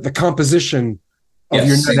of the composition of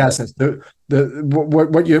your net assets.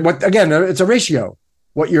 What again? It's a ratio.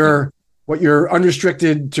 What your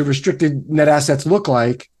unrestricted to restricted net assets look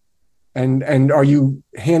like, and are you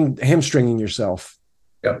hamstringing yourself?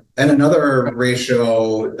 Yep. And another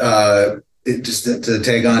ratio, just to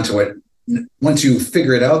tag on to it, once you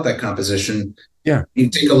figure it out, that composition, you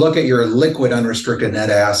take a look at your liquid unrestricted net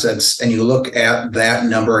assets, and you look at that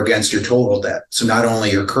number against your total debt. So not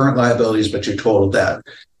only your current liabilities, but your total debt.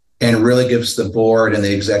 And it really gives the board and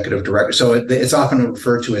the executive director. So it's often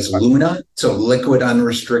referred to as LUNA, so liquid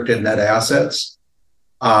unrestricted net assets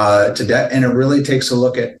to debt. And it really takes a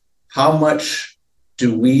look at how much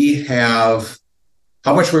we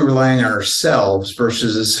relying on ourselves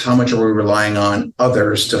versus how much are we relying on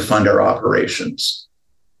others to fund our operations.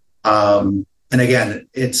 And again,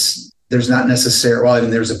 there's not necessarily,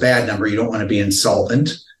 there's a bad number. You don't want to be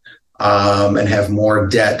insolvent and have more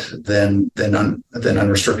debt than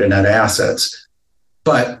unrestricted net assets.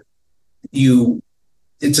 But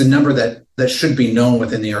it's a number that should be known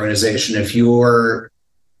within the organization. If you're,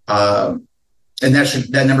 and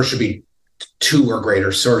that number should be 2 or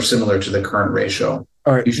greater, sort of similar to the current ratio.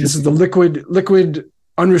 All right, this is the liquid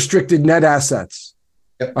unrestricted net assets.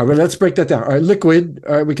 Yep. All right, let's break that down. All right, liquid,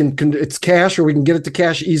 we can it's cash, or we can get it to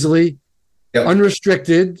cash easily. Yep.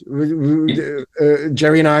 Unrestricted,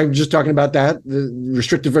 Jerry and I were just talking about that, the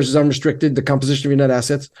restricted versus unrestricted, the composition of your net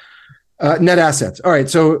assets. Net assets. All right,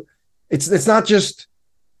 so it's not just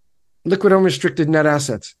liquid unrestricted net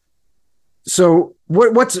assets. So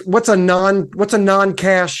what's a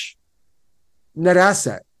non-cash net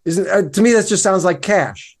asset? Isn't to me that just sounds like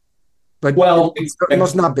cash, but it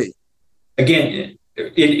must not be. Again,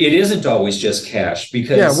 it isn't always just cash,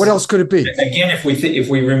 because what else could it be? Again, if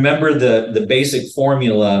we remember the basic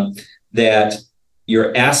formula that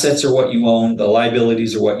your assets are what you own, the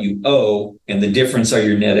liabilities are what you owe, and the difference are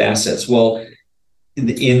your net assets. Well, in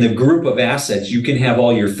the group of assets, you can have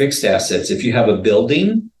all your fixed assets. If you have a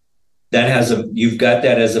building, you've got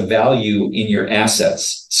that as a value in your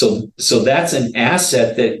assets. So that's an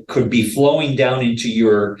asset that could be flowing down into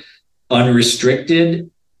your unrestricted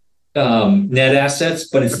net assets,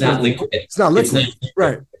 but it's not liquid. It's not liquid.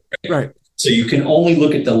 Right. So you can only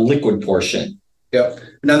look at the liquid portion. Yep.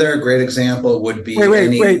 Another great example would be.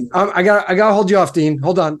 Wait. I gotta hold you off, Dean.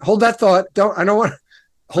 Hold on. Hold that thought. I don't want.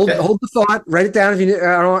 Hold the thought. Write it down if you.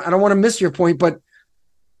 I don't want to miss your point, but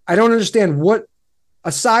I don't understand what.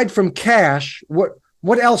 Aside from cash, what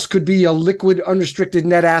else could be a liquid unrestricted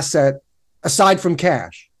net asset aside from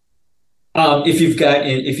cash? If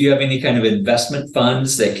you have any kind of investment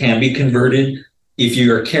funds that can be converted, if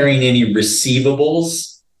you are carrying any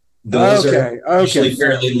receivables, those are usually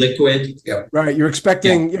fairly liquid. Yep. Right. You're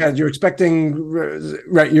expecting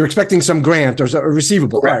some grant or a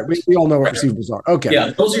receivable. Right. We all know what receivables are. Okay. Yeah.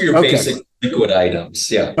 Those are your basic liquid items.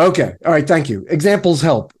 Yeah. Okay. All right. Thank you. Examples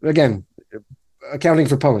help. Again, accounting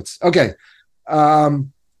for poets. Okay. Go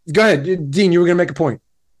ahead, Dean, you were going to make a point.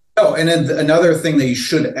 Oh, and then another thing that you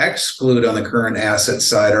should exclude on the current asset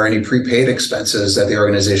side are any prepaid expenses that the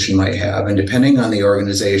organization might have. And depending on the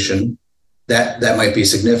organization, that might be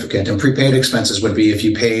significant. And prepaid expenses would be if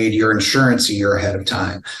you paid your insurance a year ahead of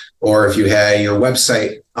time, or if you had your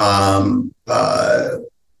website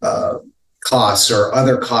costs or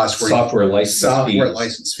other costs. Software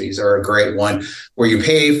license fees are a great one, where you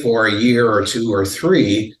pay for a year or 2 or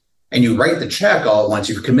 3, and you write the check all at once.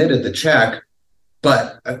 You've committed the check,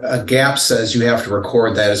 but a GAAP says you have to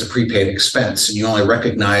record that as a prepaid expense, and you only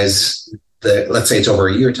recognize let's say it's over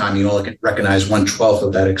a year time, you only recognize 1/12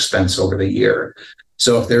 of that expense over the year.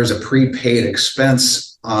 So if there's a prepaid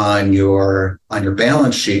expense on your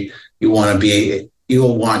balance sheet, you'll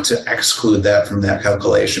want to exclude that from that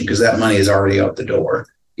calculation, because that money is already out the door,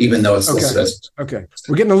 even though it's listed. Okay.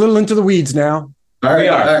 We're getting a little into the weeds now. All right.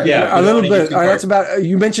 Yeah, a little bit. That's about.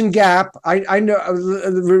 You mentioned GAAP. I know.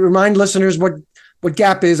 Remind listeners what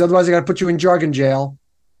GAAP is. Otherwise, I got to put you in jargon jail.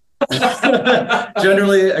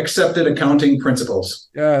 Generally accepted accounting principles.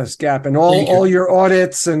 Yes, GAAP, and all your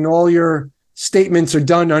audits and all your statements are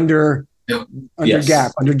done under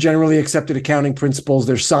GAAP, under generally accepted accounting principles.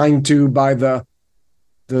 They're signed to by the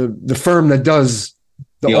firm that does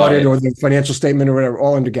the audit or the financial statement or whatever,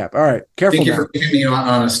 all under GAAP. All right, careful. Thank you for keeping me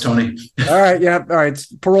honest, Tony. All right, yeah, all right.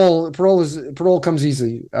 Parole comes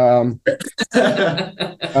easy, but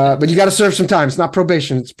you got to serve some time. It's not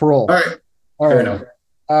probation; it's parole. All right, fair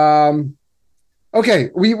enough. Okay,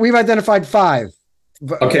 we've identified 5.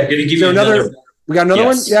 Okay, I'm going to give you another. We got another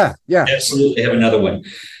one. Yeah, absolutely have another one.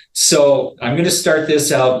 So I'm going to start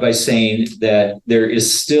this out by saying that there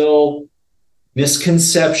is still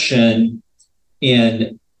misconception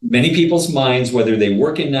in many people's minds, whether they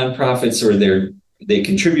work in nonprofits or they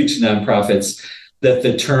contribute to nonprofits, that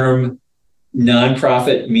the term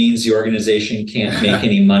nonprofit means the organization can't make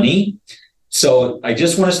any money. So I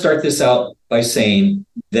just want to start this out by saying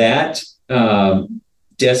that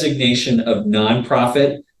designation of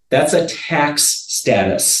nonprofit, that's a tax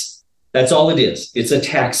status. That's all it is. It's a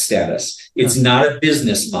tax status. It's not a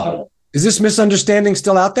business model. Is this misunderstanding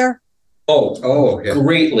still out there?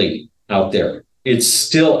 Greatly out there. It's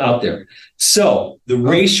still out there. So the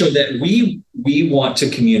ratio that we want to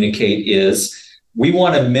communicate is we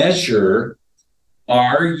want to measure,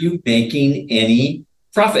 are you making any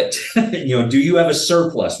profit? Do you have a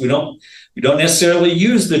surplus? We don't necessarily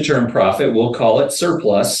use the term profit. We'll call it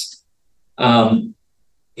surplus. And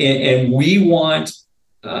we want,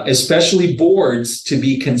 especially boards, to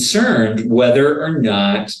be concerned whether or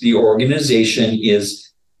not the organization is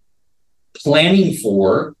planning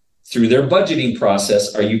for, through their budgeting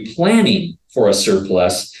process, are you planning for a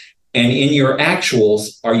surplus? And in your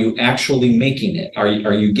actuals, are you actually making it? Are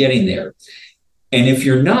you getting there? And if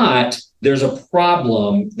you're not, there's a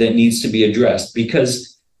problem that needs to be addressed,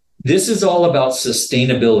 because this is all about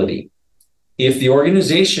sustainability. If the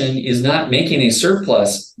organization is not making a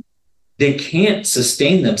surplus, they can't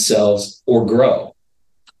sustain themselves or grow.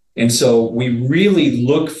 And so we really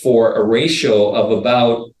look for a ratio of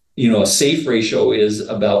about, a safe ratio is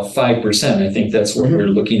about 5%. I think that's what we're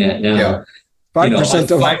looking at now. Yeah.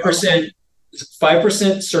 5%.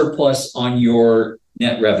 5% surplus on your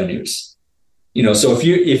net revenues. So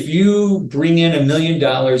if you bring in $1 million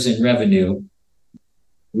in revenue,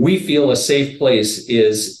 we feel a safe place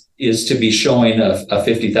is to be showing a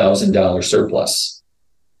 $50,000 surplus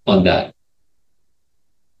on that.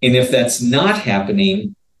 And if that's not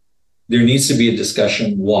happening, there needs to be a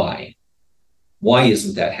discussion why. Why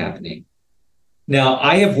isn't that happening? Now,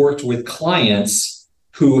 I have worked with clients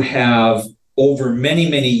who have, over many,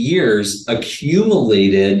 many years,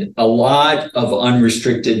 accumulated a lot of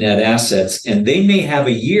unrestricted net assets, and they may have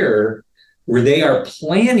a year where they are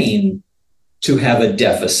planning to have a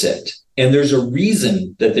deficit. And there's a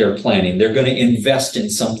reason that they're planning. They're going to invest in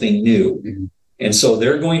something new. Mm-hmm. And so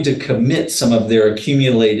they're going to commit some of their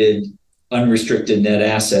accumulated unrestricted net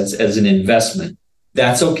assets as an investment.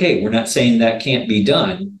 That's okay. We're not saying that can't be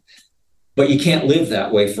done, but you can't live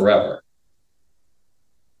that way forever.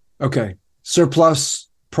 Okay. Surplus,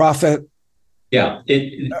 profit. Yeah,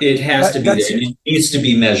 it has to be there. It needs to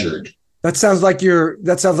be measured. That sounds like your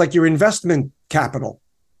investment capital.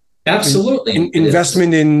 Absolutely.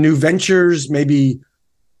 Investment in new ventures, maybe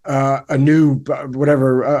a new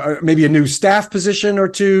maybe a new staff position or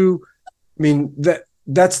two. I mean,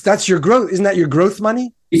 that's your growth. Isn't that your growth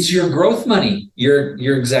money? It's your growth money.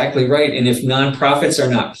 You're exactly right. And if nonprofits are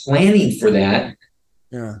not planning for that,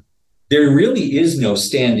 there really is no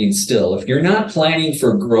standing still. If you're not planning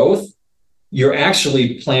for growth, you're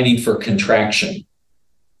actually planning for contraction.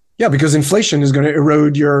 Yeah, because inflation is going to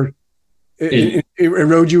erode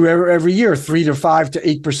erode you every year, 3 to 5 to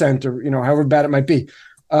 8%, or however bad it might be.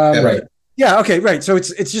 Right. Yeah. Okay. Right. So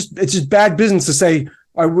it's just bad business to say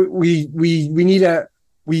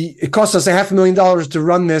it costs us $500,000 to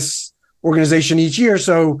run this organization each year,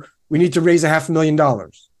 so we need to raise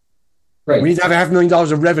 $500,000. Right. We need to have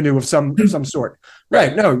 $500,000 of revenue of some sort.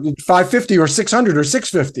 Right. No, 550 or 600 or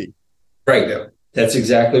 650. Right. Yeah. That's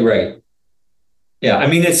exactly right. Yeah. I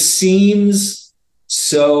mean, it seems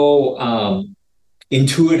so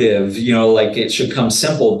intuitive, like it should come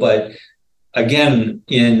simple, but again,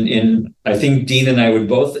 in I think Dean and I would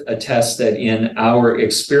both attest that in our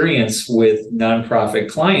experience with nonprofit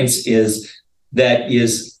clients is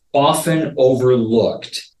often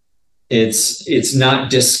overlooked. It's not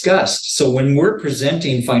discussed. So when we're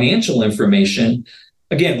presenting financial information,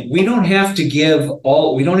 again, we don't have to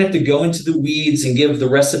go into the weeds and give the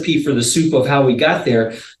recipe for the soup of how we got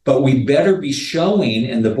there, but we better be showing,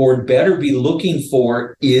 and the board better be looking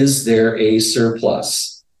for, is there a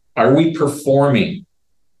surplus? Are we performing?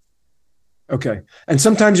 Okay. And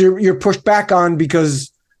sometimes you're pushed back on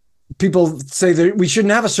because people say that we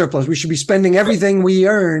shouldn't have a surplus. We should be spending everything we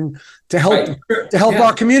earn to help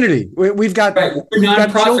our community. We've got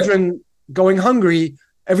children going hungry,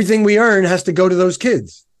 everything we earn has to go to those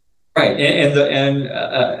kids. Right,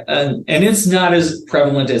 and it's not as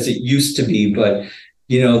prevalent as it used to be, but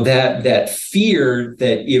that fear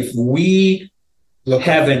that if we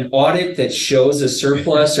have an audit that shows a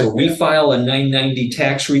surplus, or we file a 990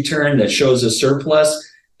 tax return that shows a surplus,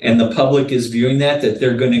 and the public is viewing that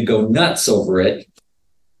they're going to go nuts over it.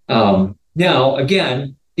 Now,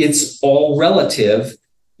 again, it's all relative.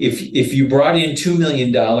 If you brought in $2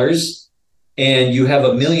 million and you have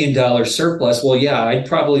 $1 million surplus, well, yeah, I'd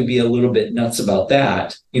probably be a little bit nuts about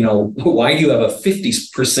that. Why do you have a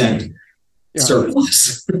 50%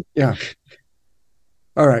 surplus? Yeah.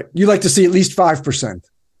 All right. You like to see at least 5%.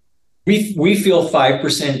 We feel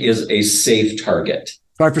 5% is a safe target.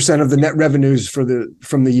 5% of the net revenues for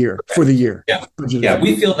the year. Yeah. Yeah.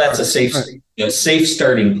 We feel that's a safe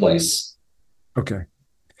starting place. Okay.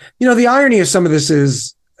 The irony of some of this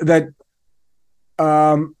is that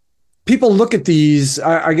people look at these.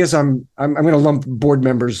 I guess I'm going to lump board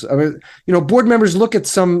members. Board members look at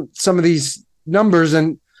some of these numbers,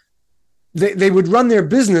 and they would run their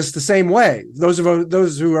business the same way.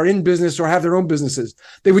 Those who are in business or have their own businesses,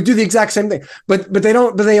 they would do the exact same thing. But they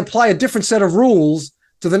don't. But they apply a different set of rules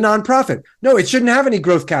to the nonprofit. No, it shouldn't have any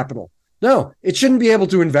growth capital. No, it shouldn't be able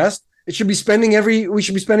to invest. We should be spending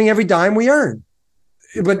every dime we earn.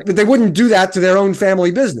 But they wouldn't do that to their own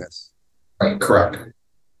family business. Right. Correct.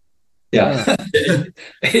 Yeah.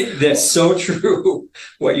 That's so true.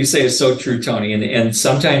 What you say is so true, Tony. And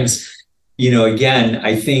sometimes, again,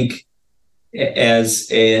 I think as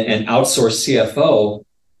an outsourced CFO,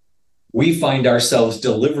 we find ourselves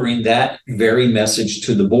delivering that very message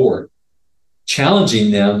to the board,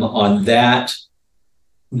 challenging them on that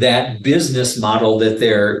business model that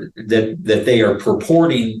they are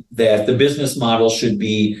purporting, that the business model should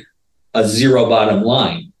be a zero bottom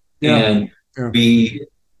line. Yeah. And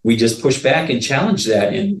we just push back and challenge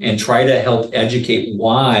that and try to help educate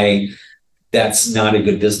why that's not a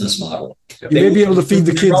good business model. You may be able to feed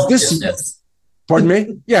the kids this year. Pardon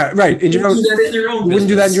me? Yeah, right. And you wouldn't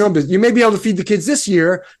do that in your own business. You may be able to feed the kids this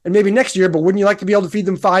year and maybe next year, but wouldn't you like to be able to feed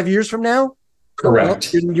them 5 years from now? Correct.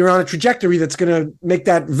 Well, you're on a trajectory that's going to make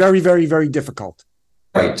that very, very, very difficult.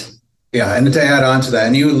 Right. Yeah. And to add on to that,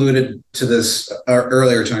 and you alluded to this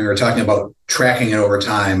earlier, Tony, we were talking about tracking it over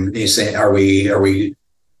time. And you say,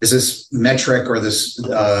 is this metric or this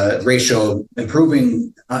ratio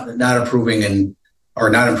improving, not improving, or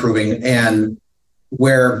not improving? And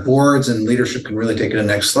where boards and leadership can really take it to the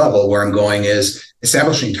next level, where I'm going is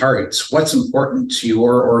establishing targets. What's important to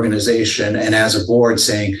your organization? And as a board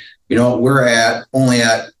saying, we're only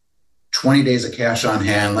at 20 days of cash on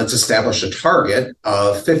hand. Let's establish a target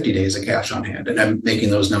of 50 days of cash on hand. And I'm making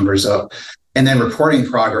those numbers up. And then reporting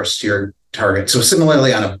progress to your target. So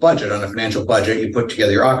similarly on a budget, on a financial budget, you put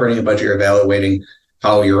together your operating budget, you're evaluating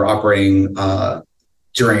how you're operating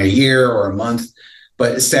during a year or a month,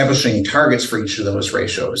 but establishing targets for each of those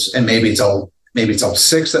ratios. And maybe it's all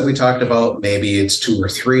 6 that we talked about. Maybe it's 2 or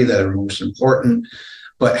 3 that are most important.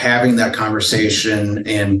 But having that conversation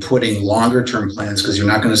and putting longer term plans, because you're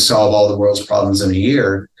not going to solve all the world's problems in a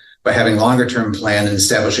year, but having longer term plan and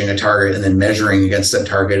establishing a target and then measuring against that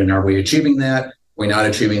target. And are we achieving that? Are we not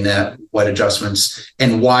achieving that? What adjustments?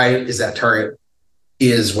 And why is that target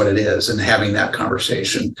is what it is? And having that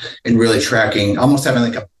conversation and really tracking, almost having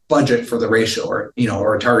like a budget for the ratio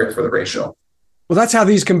or a target for the ratio. Well, that's how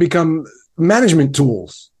these can become management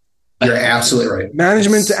tools. You're absolutely right.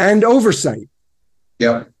 Management and oversight.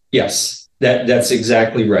 Yep. Yes, that's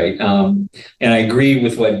exactly right. And I agree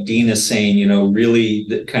with what Dean is saying. Really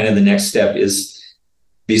the next step is,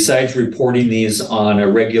 besides reporting these on a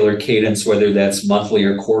regular cadence, whether that's monthly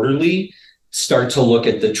or quarterly, start to look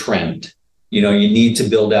at the trend. You need to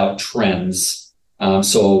build out trends.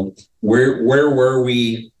 So where were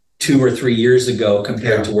we 2 or 3 years ago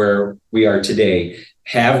compared to where we are today?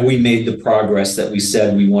 Have we made the progress that we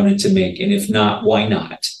said we wanted to make? And if not, why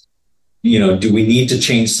not? Do we need to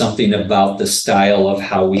change something about the style of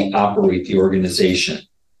how we operate the organization?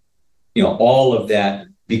 All of that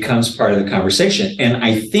becomes part of the conversation. And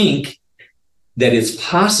I think that it's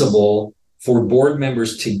possible for board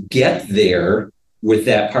members to get there with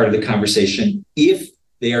that part of the conversation if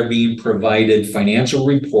they are being provided financial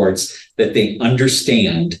reports that they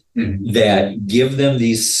understand, that give them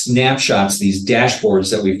these snapshots, these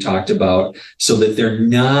dashboards that we've talked about, so that they're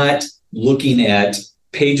not looking at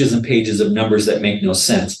pages and pages of numbers that make no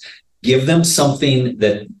sense. Give them something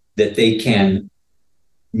that they can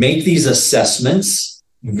make these assessments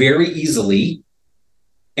very easily,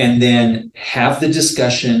 and then have the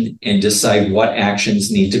discussion and decide what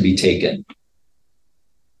actions need to be taken.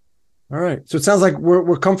 All right. So it sounds like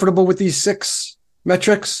we're comfortable with these 6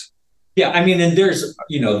 metrics? Yeah, I mean, and there's,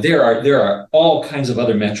 there are all kinds of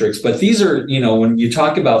other metrics, but these are, when you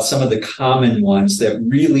talk about some of the common ones that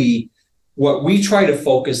really, what we try to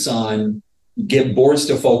focus on, get boards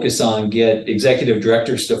to focus on, get executive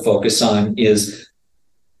directors to focus on is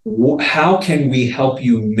how can we help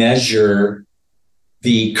you measure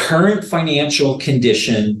the current financial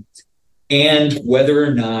condition and whether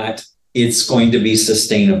or not it's going to be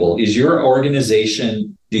sustainable. Is your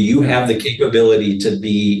organization, do you have the capability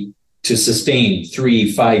to sustain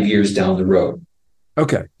 3-5 years down the road?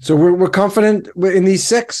 Okay. So we're confident in these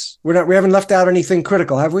 6. We haven't left out anything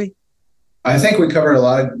critical, have we? I think we covered a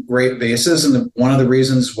lot of great bases, and one of the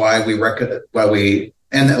reasons why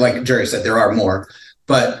and like Jerry said, there are more,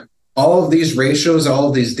 but all of these ratios, all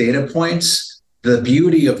of these data points, the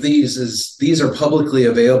beauty of these is these are publicly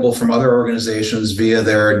available from other organizations via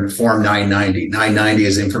their Form 990. 990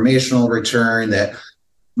 is informational return that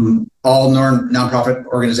all nonprofit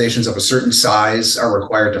organizations of a certain size are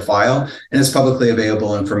required to file, and it's publicly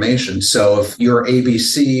available information. So if you're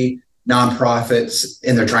ABC nonprofits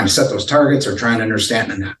and they're trying to set those targets or trying to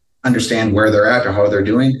understand where they're at or how they're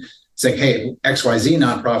doing, it's like, hey, XYZ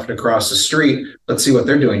nonprofit across the street, let's see what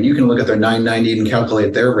they're doing. You can look at their 990 and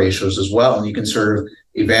calculate their ratios as well. And you can sort of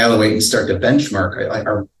evaluate and start to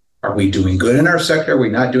benchmark. Are we doing good in our sector? Are we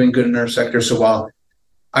not doing good in our sector? So while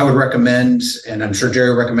I would recommend, and I'm sure Jerry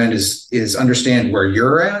would recommend, is understand where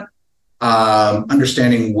you're at,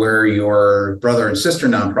 understanding where your brother and sister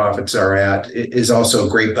nonprofits are at is also a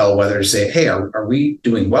great bellwether to say, hey, are we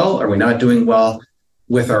doing well? Are we not doing well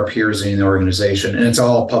with our peers in the organization? And it's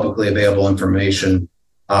all publicly available information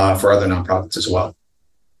for other nonprofits as well.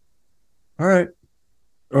 All right.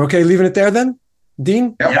 Okay, leaving it there then?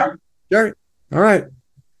 Dean? Yeah. Jerry? All right.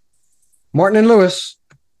 Martin and Lewis.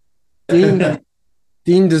 Dean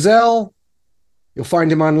Dizelle. You'll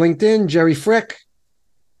find him on LinkedIn. Jerry Frick.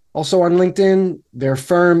 Also on LinkedIn. Their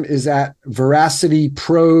firm is at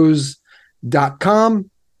veracitypros.com.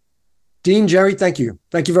 Dean, Jerry, thank you.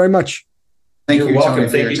 Thank you very much. You're welcome.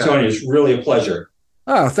 Thank you, Tony. It's really a pleasure.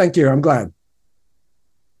 Oh, thank you. I'm glad.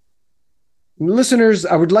 Listeners,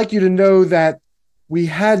 I would like you to know that we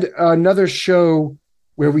had another show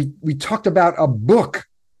where we talked about a book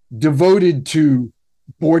devoted to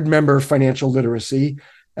board member financial literacy.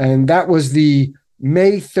 And that was the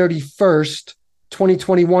May 31st,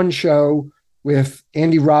 2021 show with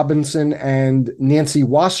Andy Robinson and Nancy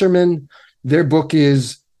Wasserman. Their book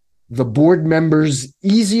is The Board Member's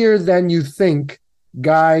Easier Than You Think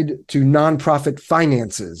Guide to Nonprofit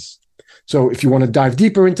Finances. So if you want to dive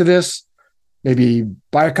deeper into this, maybe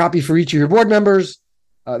buy a copy for each of your board members.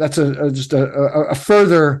 That's just a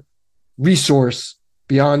further resource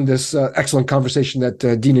beyond this excellent conversation that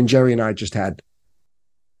Dean and Jerry and I just had.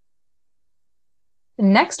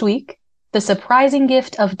 Next week, The Surprising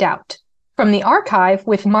Gift of Doubt, from the archive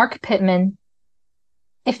with Mark Pittman.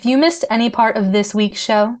 If you missed any part of this week's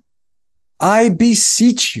show, I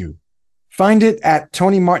beseech you, find it at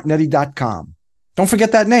TonyMartignetti.com. Don't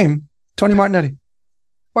forget that name, Tony Martignetti.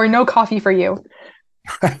 or no coffee for you.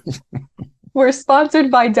 We're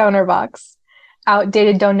sponsored by DonorBox.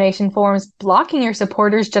 Outdated donation forms blocking your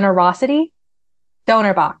supporters' generosity?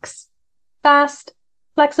 DonorBox. Fast,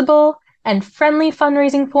 flexible, and friendly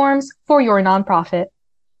fundraising forms for your nonprofit.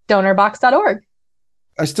 DonorBox.org.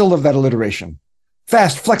 I still love that alliteration.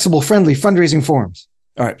 Fast, flexible, friendly fundraising forms.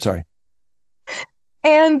 All right, sorry.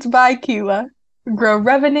 And by Keela. Grow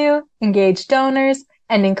revenue, engage donors,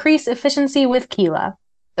 and increase efficiency with Keela,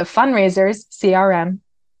 the fundraiser's CRM.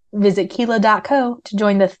 Visit Keela.co to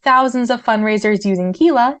join the thousands of fundraisers using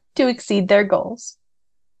Keela to exceed their goals.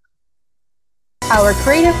 Our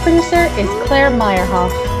creative producer is Claire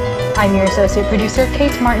Meyerhoff. I'm your associate producer,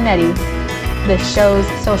 Kate Martignetti. This show's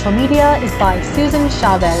social media is by Susan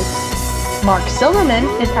Chavez. Mark Silverman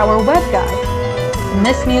is our web guy. And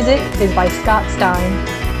this music is by Scott Stein.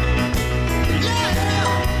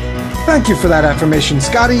 Thank you for that affirmation,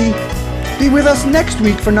 Scotty. Be with us next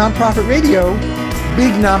week for Nonprofit Radio.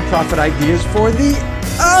 Big nonprofit ideas for the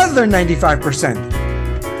other 95%.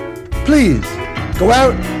 Please go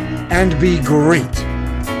out and be great.